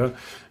away. Yeah?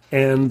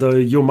 And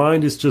your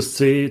mind is just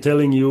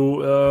telling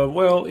you,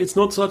 well, it's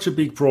not such a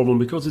big problem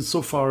because it's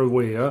so far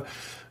away. Yeah?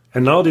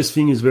 And now this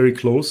thing is very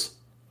close.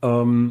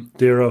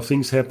 There are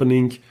things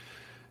happening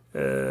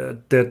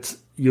that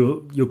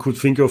you could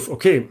think of,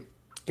 okay,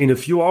 in a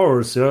few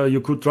hours,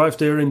 you could drive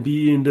there and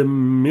be in the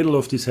middle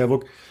of this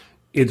havoc.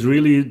 It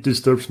really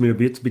disturbs me a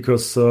bit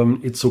because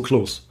it's so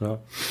close.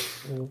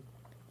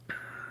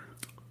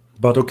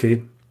 But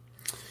okay,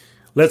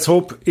 let's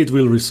hope it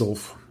will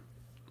resolve.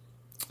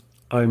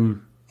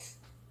 I'm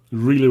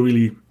really,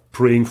 really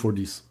praying for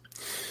this.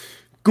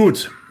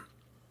 Good.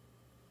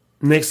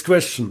 Next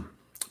question.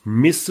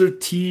 Mr.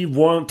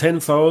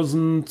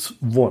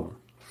 T10001.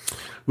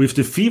 With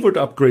the Fevered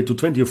upgrade to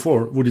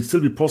 2004, would it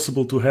still be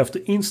possible to have the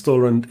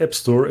installer and App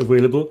Store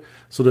available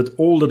so that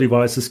all the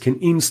devices can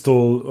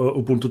install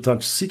Ubuntu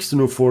Touch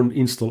 16.04 and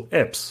install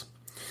apps?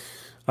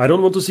 I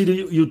don't want to see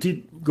the UT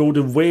go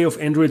the way of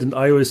Android and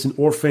iOS in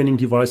orphaning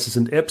devices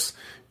and apps.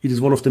 It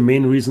is one of the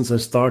main reasons I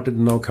started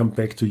and now come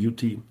back to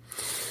UT.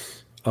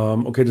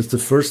 Okay, that's the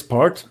first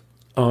part.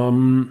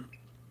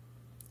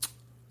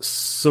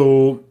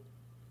 So,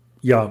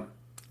 yeah,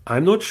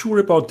 I'm not sure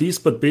about this,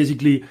 but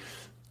basically,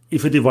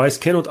 if a device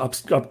cannot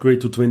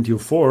upgrade to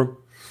 2004,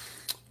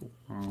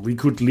 we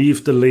could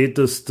leave the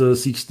latest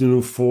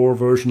 16.04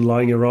 version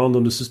lying around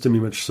on the system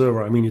image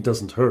server. I mean, it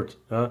doesn't hurt.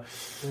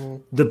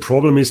 The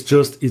problem is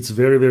just it's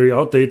very, very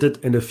outdated,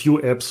 and a few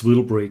apps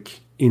will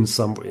break in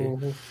some way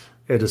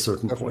at a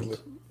certain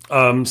point.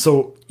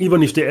 So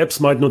even if the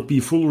apps might not be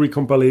full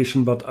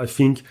recompilation, but I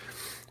think,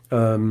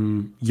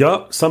 some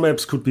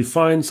apps could be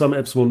fine. Some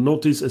apps won't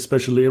notice,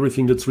 especially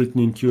everything that's written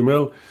in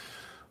QML.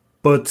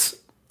 But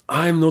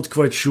I'm not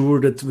quite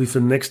sure that with the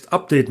next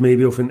update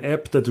maybe of an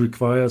app that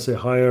requires a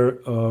higher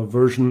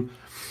version,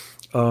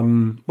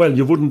 you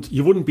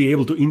wouldn't be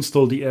able to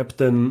install the app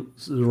then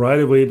right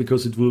away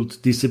because it will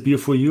disappear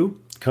for you,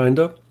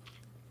 kinda.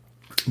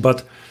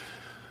 But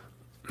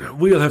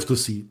we'll have to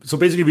see. So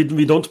basically,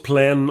 we don't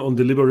plan on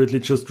deliberately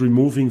just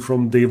removing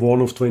from day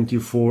one of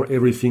 2004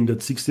 everything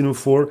that's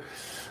 16.04,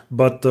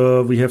 but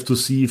we have to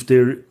see if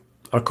there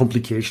are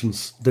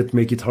complications that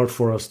make it hard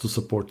for us to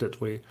support that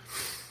way.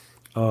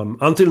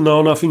 Until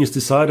now, nothing is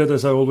decided.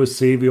 As I always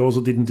say, we also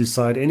didn't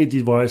decide any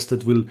device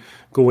that will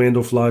go end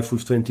of life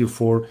with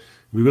 2004.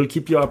 We will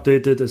keep you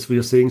updated, as we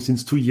are saying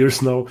since 2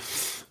 years now,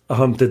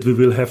 that we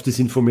will have this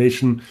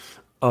information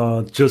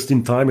just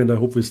in time, and I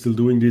hope we're still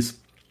doing this.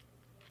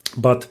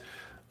 But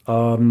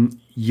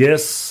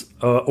yes,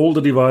 all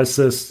the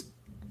devices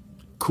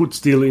could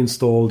still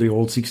install the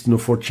old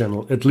 16.04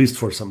 channel, at least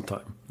for some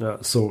time. And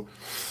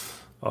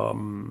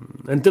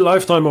the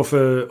lifetime of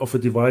a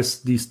device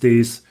these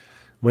days,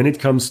 when it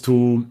comes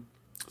to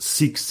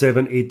 6,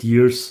 7, 8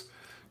 years,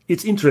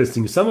 it's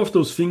interesting. Some of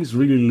those things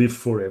really live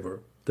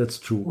forever. That's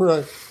true.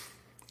 Right.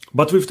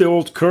 But with the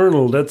old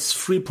kernel, that's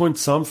 3 point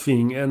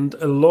something, and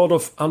a lot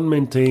of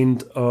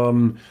unmaintained,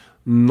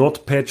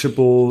 not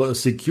patchable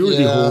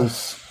security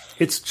holes.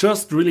 It's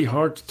just really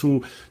hard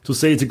to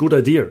say it's a good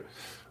idea.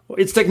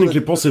 It's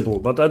technically possible,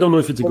 but I don't know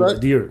if it's a good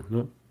idea.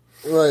 No?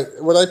 Right.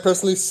 What I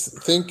personally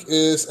think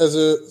is, as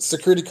a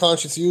security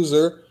conscious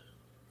user,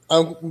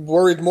 I'm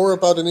worried more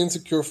about an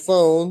insecure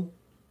phone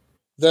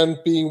than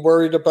being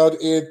worried about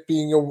it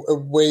being a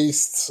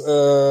waste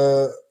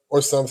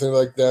or something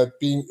like that,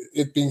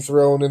 being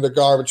thrown in the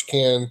garbage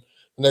can.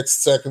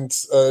 Next second,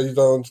 you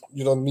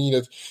don't need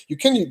it. You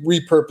can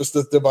repurpose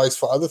the device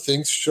for other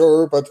things,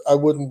 sure, but I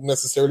wouldn't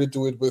necessarily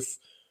do it with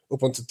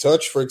Ubuntu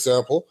Touch, for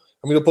example.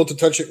 I mean, Ubuntu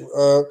Touch,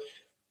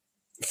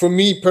 for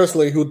me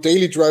personally, who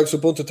daily drives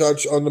Ubuntu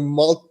Touch on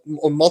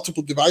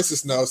multiple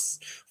devices now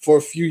for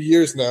a few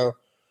years now,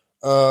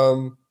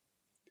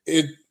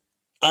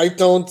 I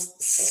don't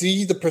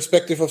see the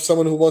perspective of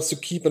someone who wants to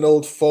keep an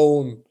old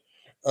phone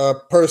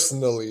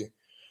personally.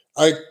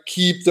 I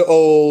keep the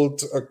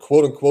old,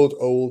 quote-unquote,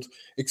 old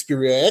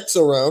Xperia X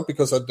around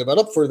because I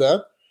developed for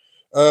that.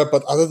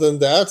 But other than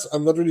that,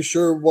 I'm not really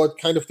sure what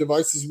kind of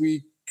devices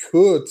we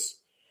could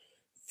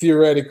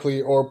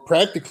theoretically or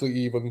practically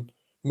even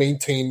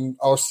maintain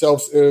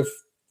ourselves if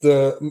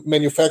the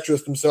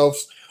manufacturers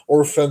themselves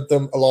orphaned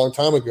them a long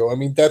time ago. I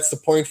mean, that's the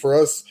point for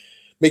us,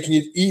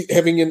 making it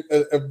having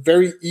a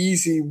very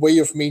easy way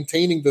of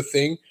maintaining the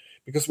thing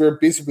because we're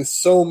busy with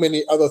so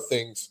many other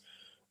things.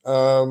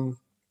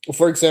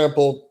 For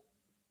example,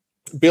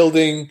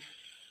 building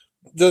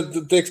the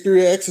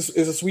Xperia X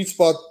is a sweet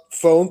spot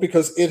phone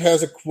because it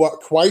has a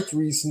quite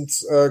recent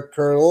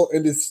kernel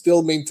and is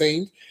still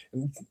maintained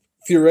and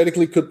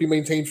theoretically could be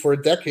maintained for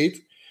a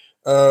decade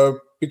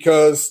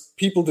because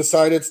people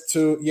decided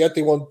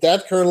they want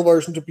that kernel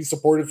version to be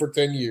supported for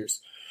 10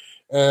 years.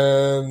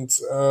 And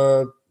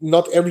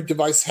not every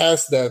device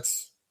has that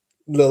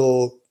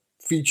little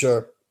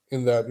feature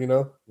in that, in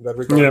that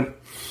regard. Yeah.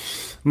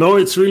 No,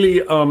 it's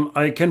really,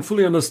 I can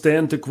fully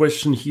understand the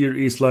question here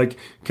is like,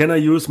 can I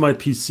use my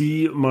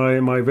PC,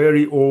 my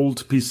very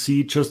old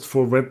PC just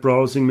for web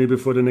browsing, maybe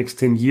for the next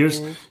 10 years?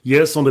 Mm-hmm.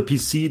 Yes, on the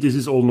PC, this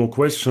is all no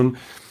question.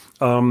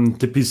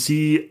 The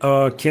PC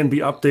can be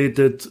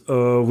updated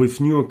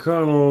with newer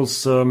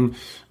kernels,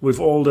 with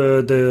all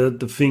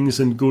the things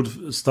and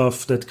good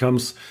stuff that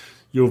comes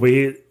your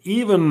way.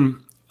 Even,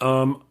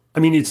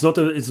 it's not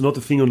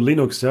a thing on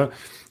Linux, yeah?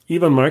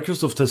 Even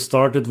Microsoft has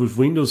started with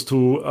Windows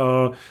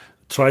to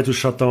try to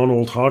shut down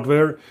old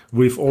hardware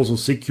with also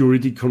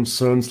security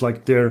concerns,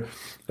 like there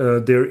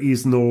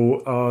is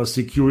no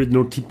security,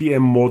 no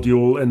TPM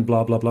module and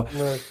blah, blah, blah.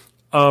 Right.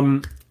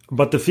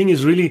 But the thing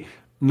is really,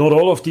 not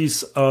all of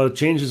these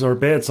changes are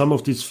bad. Some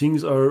of these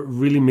things are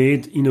really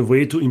made in a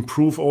way to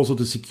improve also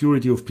the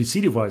security of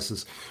PC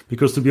devices.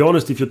 Because to be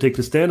honest, if you take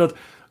the standard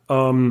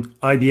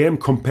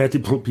IBM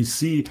compatible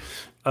PC,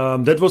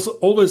 that was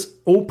always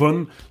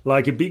open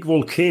like a big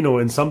volcano,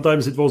 and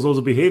sometimes it was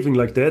also behaving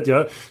like that.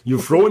 Yeah, you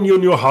throw in your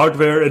new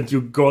hardware and you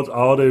got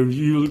out a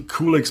real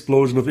cool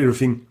explosion of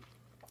everything.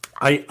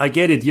 I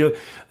get it. Yeah,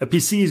 a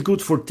PC is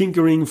good for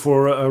tinkering,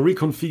 for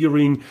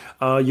reconfiguring.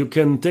 You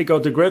can take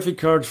out the graphic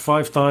card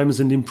 5 times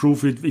and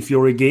improve it if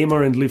you're a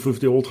gamer and live with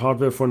the old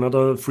hardware for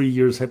another 3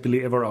 years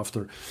happily ever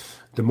after.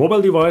 The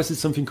mobile device is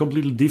something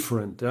completely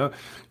different. Yeah?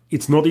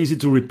 It's not easy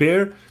to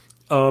repair.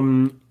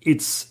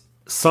 It's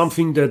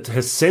something that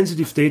has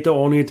sensitive data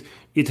on it.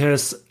 It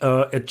has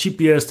a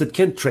GPS that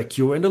can track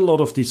you and a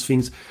lot of these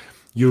things.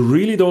 You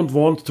really don't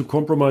want to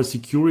compromise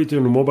security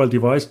on a mobile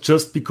device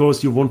just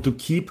because you want to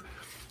keep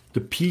the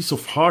piece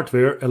of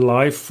hardware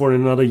alive for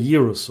another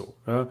year or so.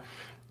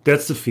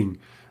 That's the thing.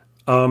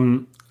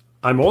 I'm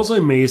also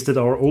amazed that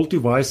our old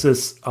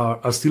devices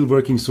are still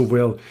working so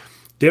well.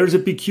 There's a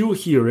BQ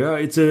here. Yeah?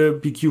 It's a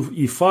BQ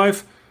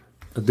E5.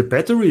 The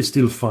battery is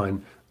still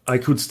fine. I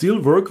could still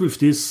work with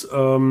this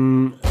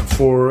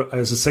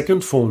as a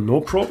second phone,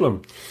 no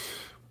problem.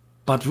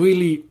 But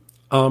really,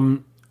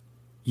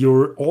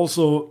 you're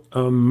also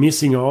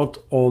missing out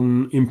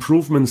on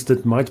improvements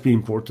that might be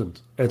important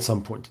at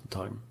some point in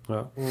time.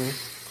 Yeah? Mm-hmm.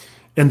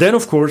 And then,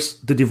 of course,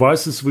 the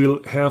devices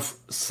will have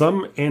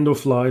some end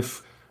of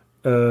life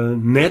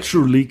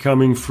naturally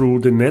coming through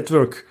the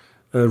network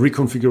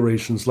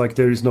reconfigurations. Like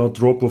there is now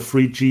drop of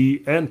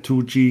 3G and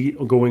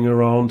 2G going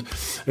around.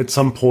 At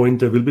some point,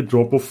 there will be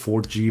drop of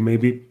 4G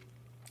maybe.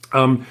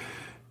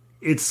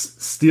 It's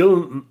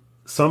still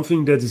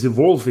something that is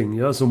evolving.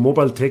 Yeah, so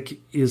mobile tech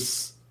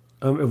is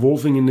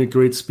evolving in a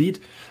great speed,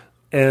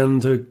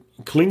 and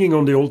clinging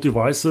on the old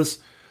devices,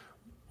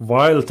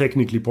 while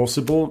technically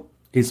possible,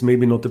 is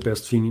maybe not the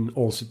best thing in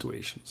all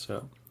situations.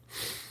 Yeah.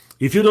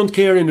 If you don't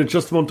care and you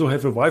just want to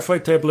have a Wi-Fi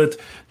tablet,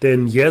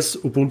 then yes,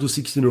 Ubuntu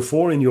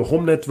 16.04 in your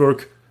home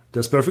network,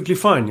 that's perfectly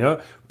fine.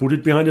 Yeah, put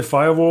it behind a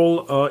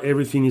firewall,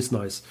 everything is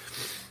nice.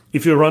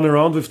 If you run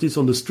around with this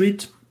on the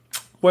street,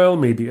 well,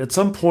 maybe at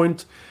some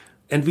point.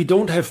 And we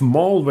don't have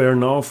malware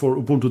now for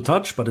Ubuntu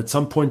Touch, but at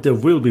some point there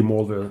will be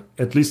malware.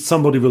 At least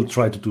somebody will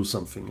try to do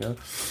something. Yeah?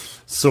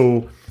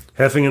 So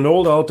having an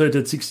old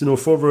outdated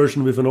 16.04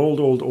 version with an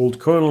old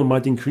kernel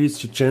might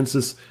increase your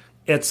chances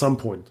at some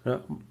point. Yeah?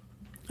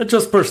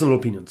 Just personal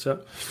opinions. Yeah?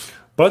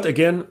 But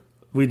again,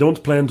 we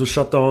don't plan to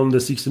shut down the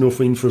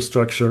 16.04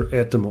 infrastructure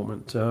at the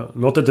moment.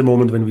 Not at the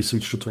moment when we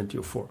switch to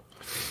 20.04.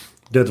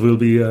 That will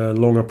be a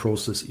longer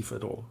process, if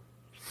at all.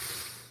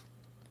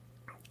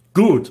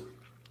 Good.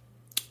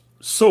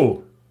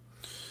 So,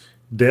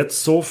 That's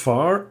so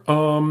far.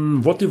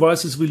 What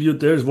devices will you?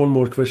 There's one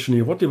more question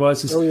here. What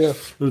devices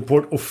will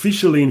port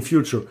officially in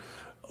future?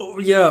 Oh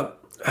yeah,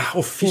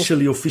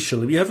 officially.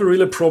 We have a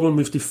real problem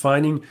with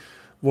defining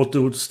what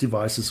those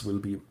devices will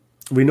be.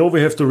 We know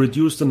we have to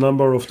reduce the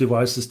number of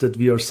devices that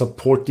we are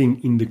supporting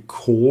in the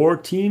core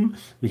team.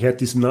 We had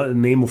this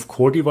name of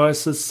core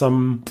devices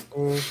some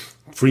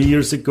 3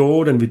 years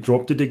ago, then we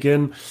dropped it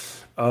again.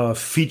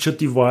 Featured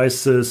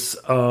devices,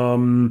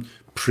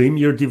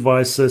 premier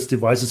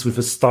devices with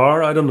a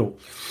star, I don't know.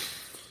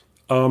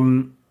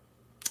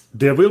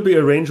 There will be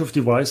a range of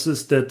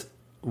devices that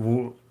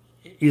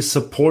is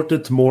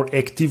supported more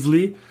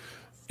actively,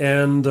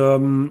 and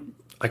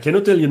I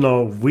cannot tell you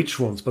now which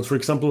ones, but for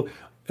example,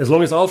 as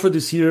long as Alfred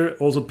is here,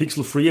 also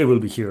Pixel 3a will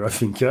be here, I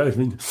think. Yeah? I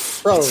mean,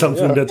 it's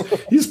something that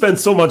he spent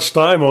so much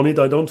time on it.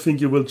 I don't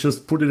think you will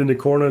just put it in the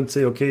corner and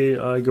say, okay,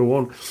 I go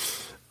on.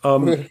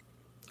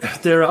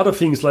 There are other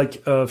things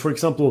like, for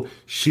example,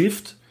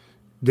 Shift.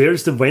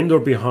 There's the vendor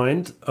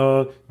behind.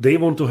 They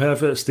want to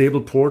have a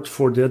stable port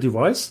for their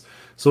device.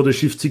 So the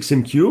Shift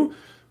 6MQ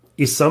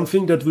is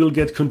something that will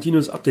get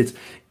continuous updates.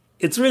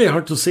 It's really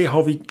hard to say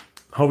how we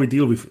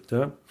deal with it.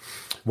 Yeah?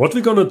 What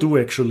we're going to do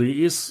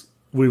actually is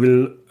we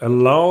will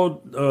allow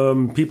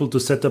people to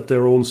set up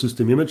their own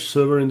system image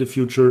server in the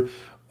future.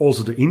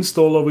 Also, the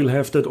installer will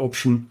have that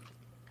option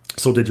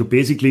so that you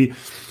basically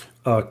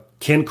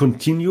can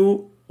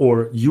continue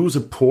or use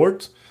a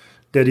port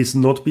that is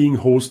not being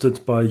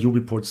hosted by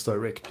UbiPorts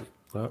directly.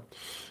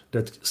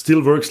 That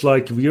still works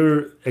like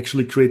we're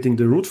actually creating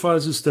the root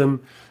file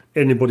system.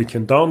 Anybody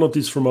can download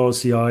this from our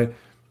CI,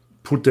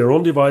 put their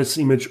own device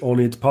image on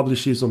it,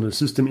 publish this on a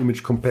system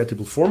image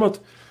compatible format.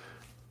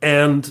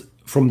 And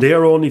from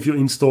there on, if you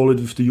install it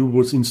with the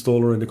UbiPorts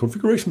installer and the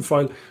configuration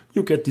file,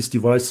 you get this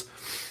device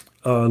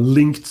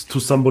linked to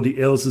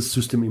somebody else's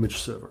system image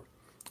server.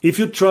 If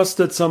you trust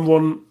that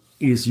someone,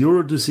 is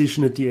your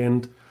decision at the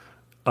end.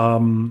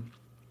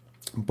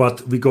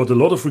 But we got a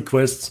lot of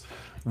requests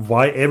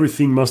why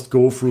everything must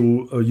go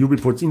through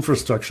UbiPorts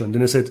infrastructure. And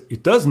then I said,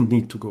 it doesn't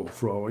need to go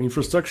through our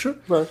infrastructure.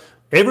 Right.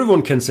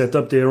 Everyone can set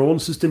up their own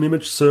system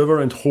image server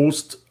and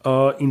host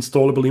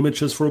installable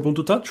images for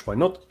Ubuntu Touch. Why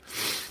not?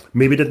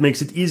 Maybe that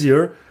makes it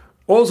easier.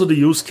 Also the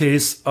use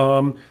case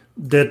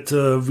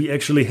that we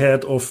actually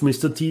had of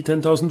Mr.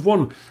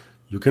 T10001.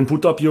 You can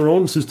put up your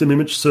own system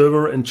image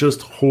server and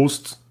just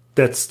host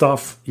that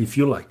stuff if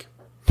you like.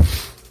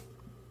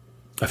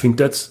 I think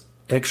that's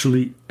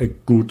actually a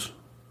good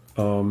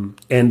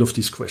end of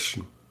this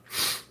question.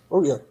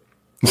 Oh, yeah.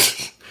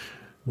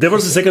 There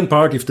was a second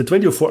part. If the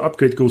 2004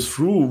 upgrade goes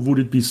through, would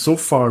it be so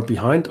far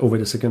behind? Oh,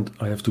 wait a second.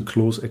 I have to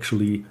close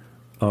actually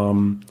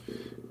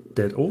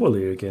that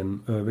overlay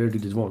again. Where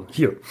did it want?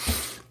 Here.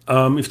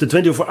 If the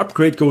 2004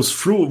 upgrade goes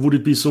through, would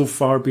it be so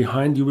far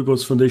behind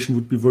UbiPorts Foundation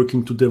would be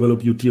working to develop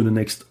UT on the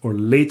next or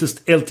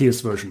latest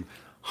LTS version?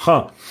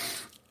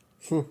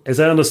 As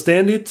I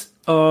understand it,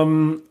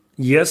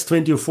 yes,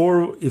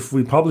 2004, if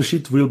we publish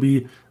it, will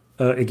be,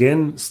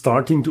 again,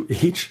 starting to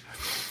age.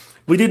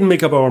 We didn't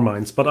make up our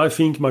minds, but I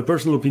think my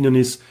personal opinion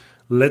is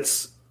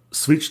let's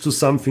switch to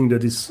something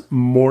that is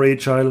more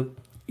agile,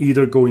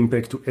 either going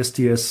back to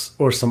STS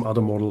or some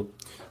other model.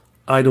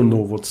 I don't know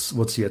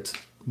what's yet.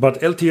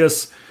 But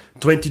LTS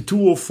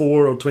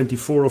 2204 or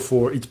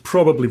 2404, it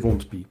probably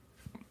won't be.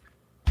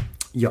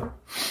 Yeah.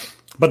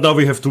 But now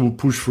we have to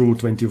push through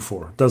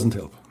 2004. Doesn't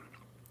help.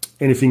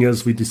 Anything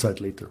else we decide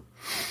later.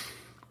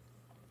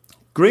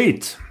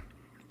 Great.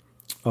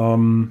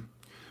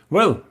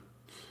 Well,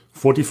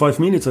 45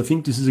 minutes. I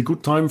think this is a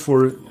good time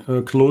for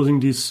closing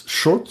this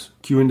short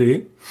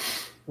Q&A.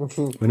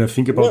 When I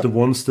think about the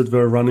ones that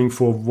were running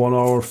for 1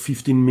 hour,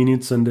 15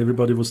 minutes and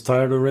everybody was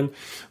tired already.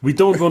 We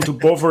don't want to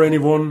bother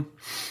anyone.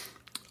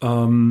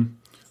 Oh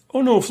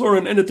no,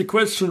 Florian ended the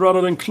question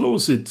rather than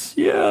close it.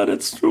 Yeah,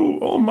 that's true.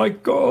 Oh my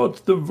God,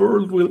 the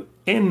world will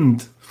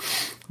end.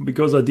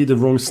 Because I did the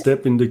wrong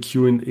step in the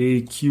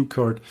Q&A cue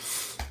card.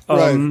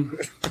 Right.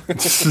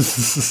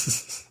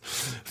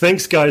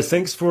 Thanks, guys.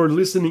 Thanks for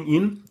listening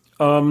in.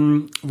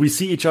 We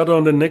see each other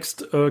on the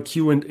next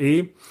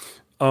Q&A.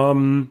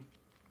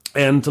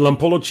 And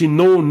Lampology,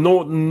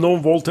 no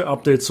Volta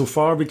updates so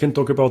far. We can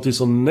talk about this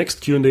on the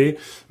next Q&A.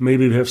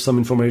 Maybe we have some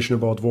information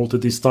about Volta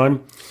this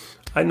time.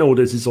 I know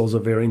this is also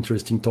a very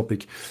interesting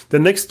topic. The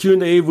next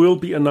Q&A will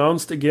be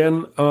announced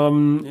again,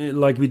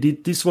 like we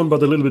did this one,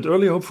 but a little bit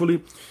earlier,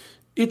 hopefully.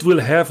 It will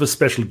have a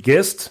special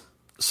guest,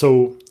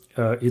 so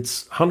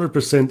it's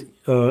 100%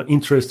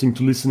 interesting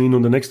to listen in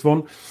on the next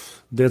one.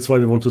 That's why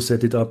we want to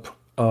set it up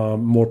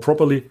more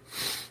properly.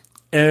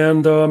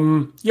 And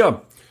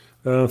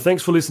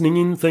thanks for listening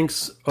in.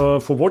 Thanks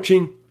for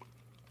watching.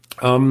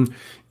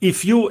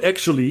 If you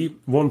actually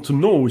want to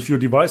know if your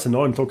device, and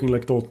now I'm talking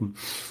like Dalton,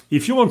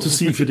 if you want to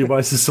see if your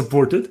device is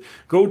supported,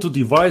 go to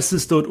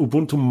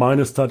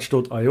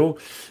devices.ubuntu-touch.io.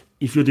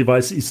 If your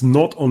device is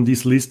not on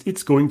this list,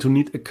 it's going to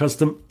need a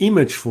custom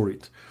image for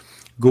it.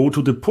 Go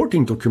to the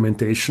porting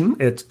documentation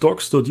at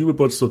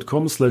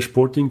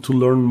docs.ubiports.com/porting to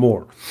learn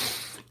more.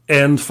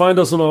 And find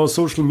us on our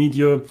social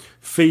media,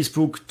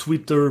 Facebook,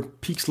 Twitter,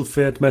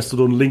 PixelFed,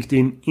 Mastodon,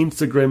 LinkedIn,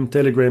 Instagram,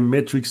 Telegram,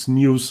 Matrix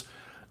News.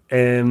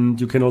 And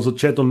you can also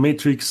chat on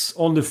Matrix,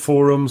 on the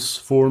forums,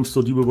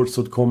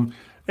 forums.ubiports.com,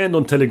 and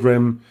on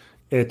Telegram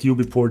at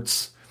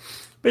Ubiports.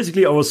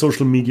 Basically, our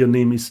social media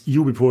name is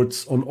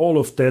Ubiports on all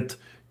of that,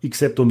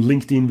 except on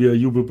LinkedIn, we are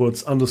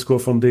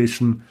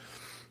Ubiports_Foundation.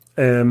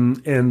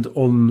 And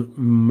on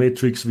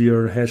Matrix, we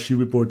are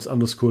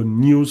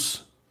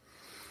 #Ubiports_news.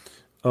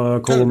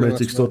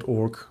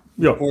 Colormetrics.org.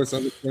 Yeah.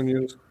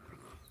 News.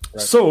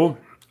 Right. So,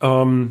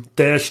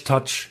 dash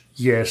touch,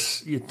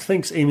 yes.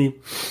 Thanks, Amy.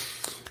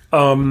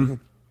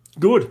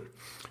 Good.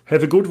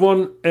 Have a good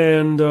one,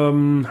 and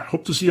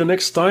hope to see you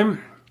next time.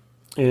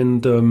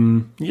 And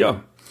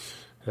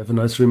have a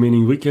nice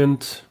remaining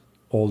weekend.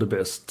 All the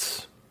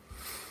best.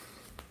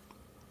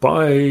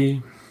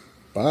 Bye.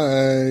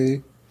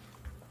 Bye.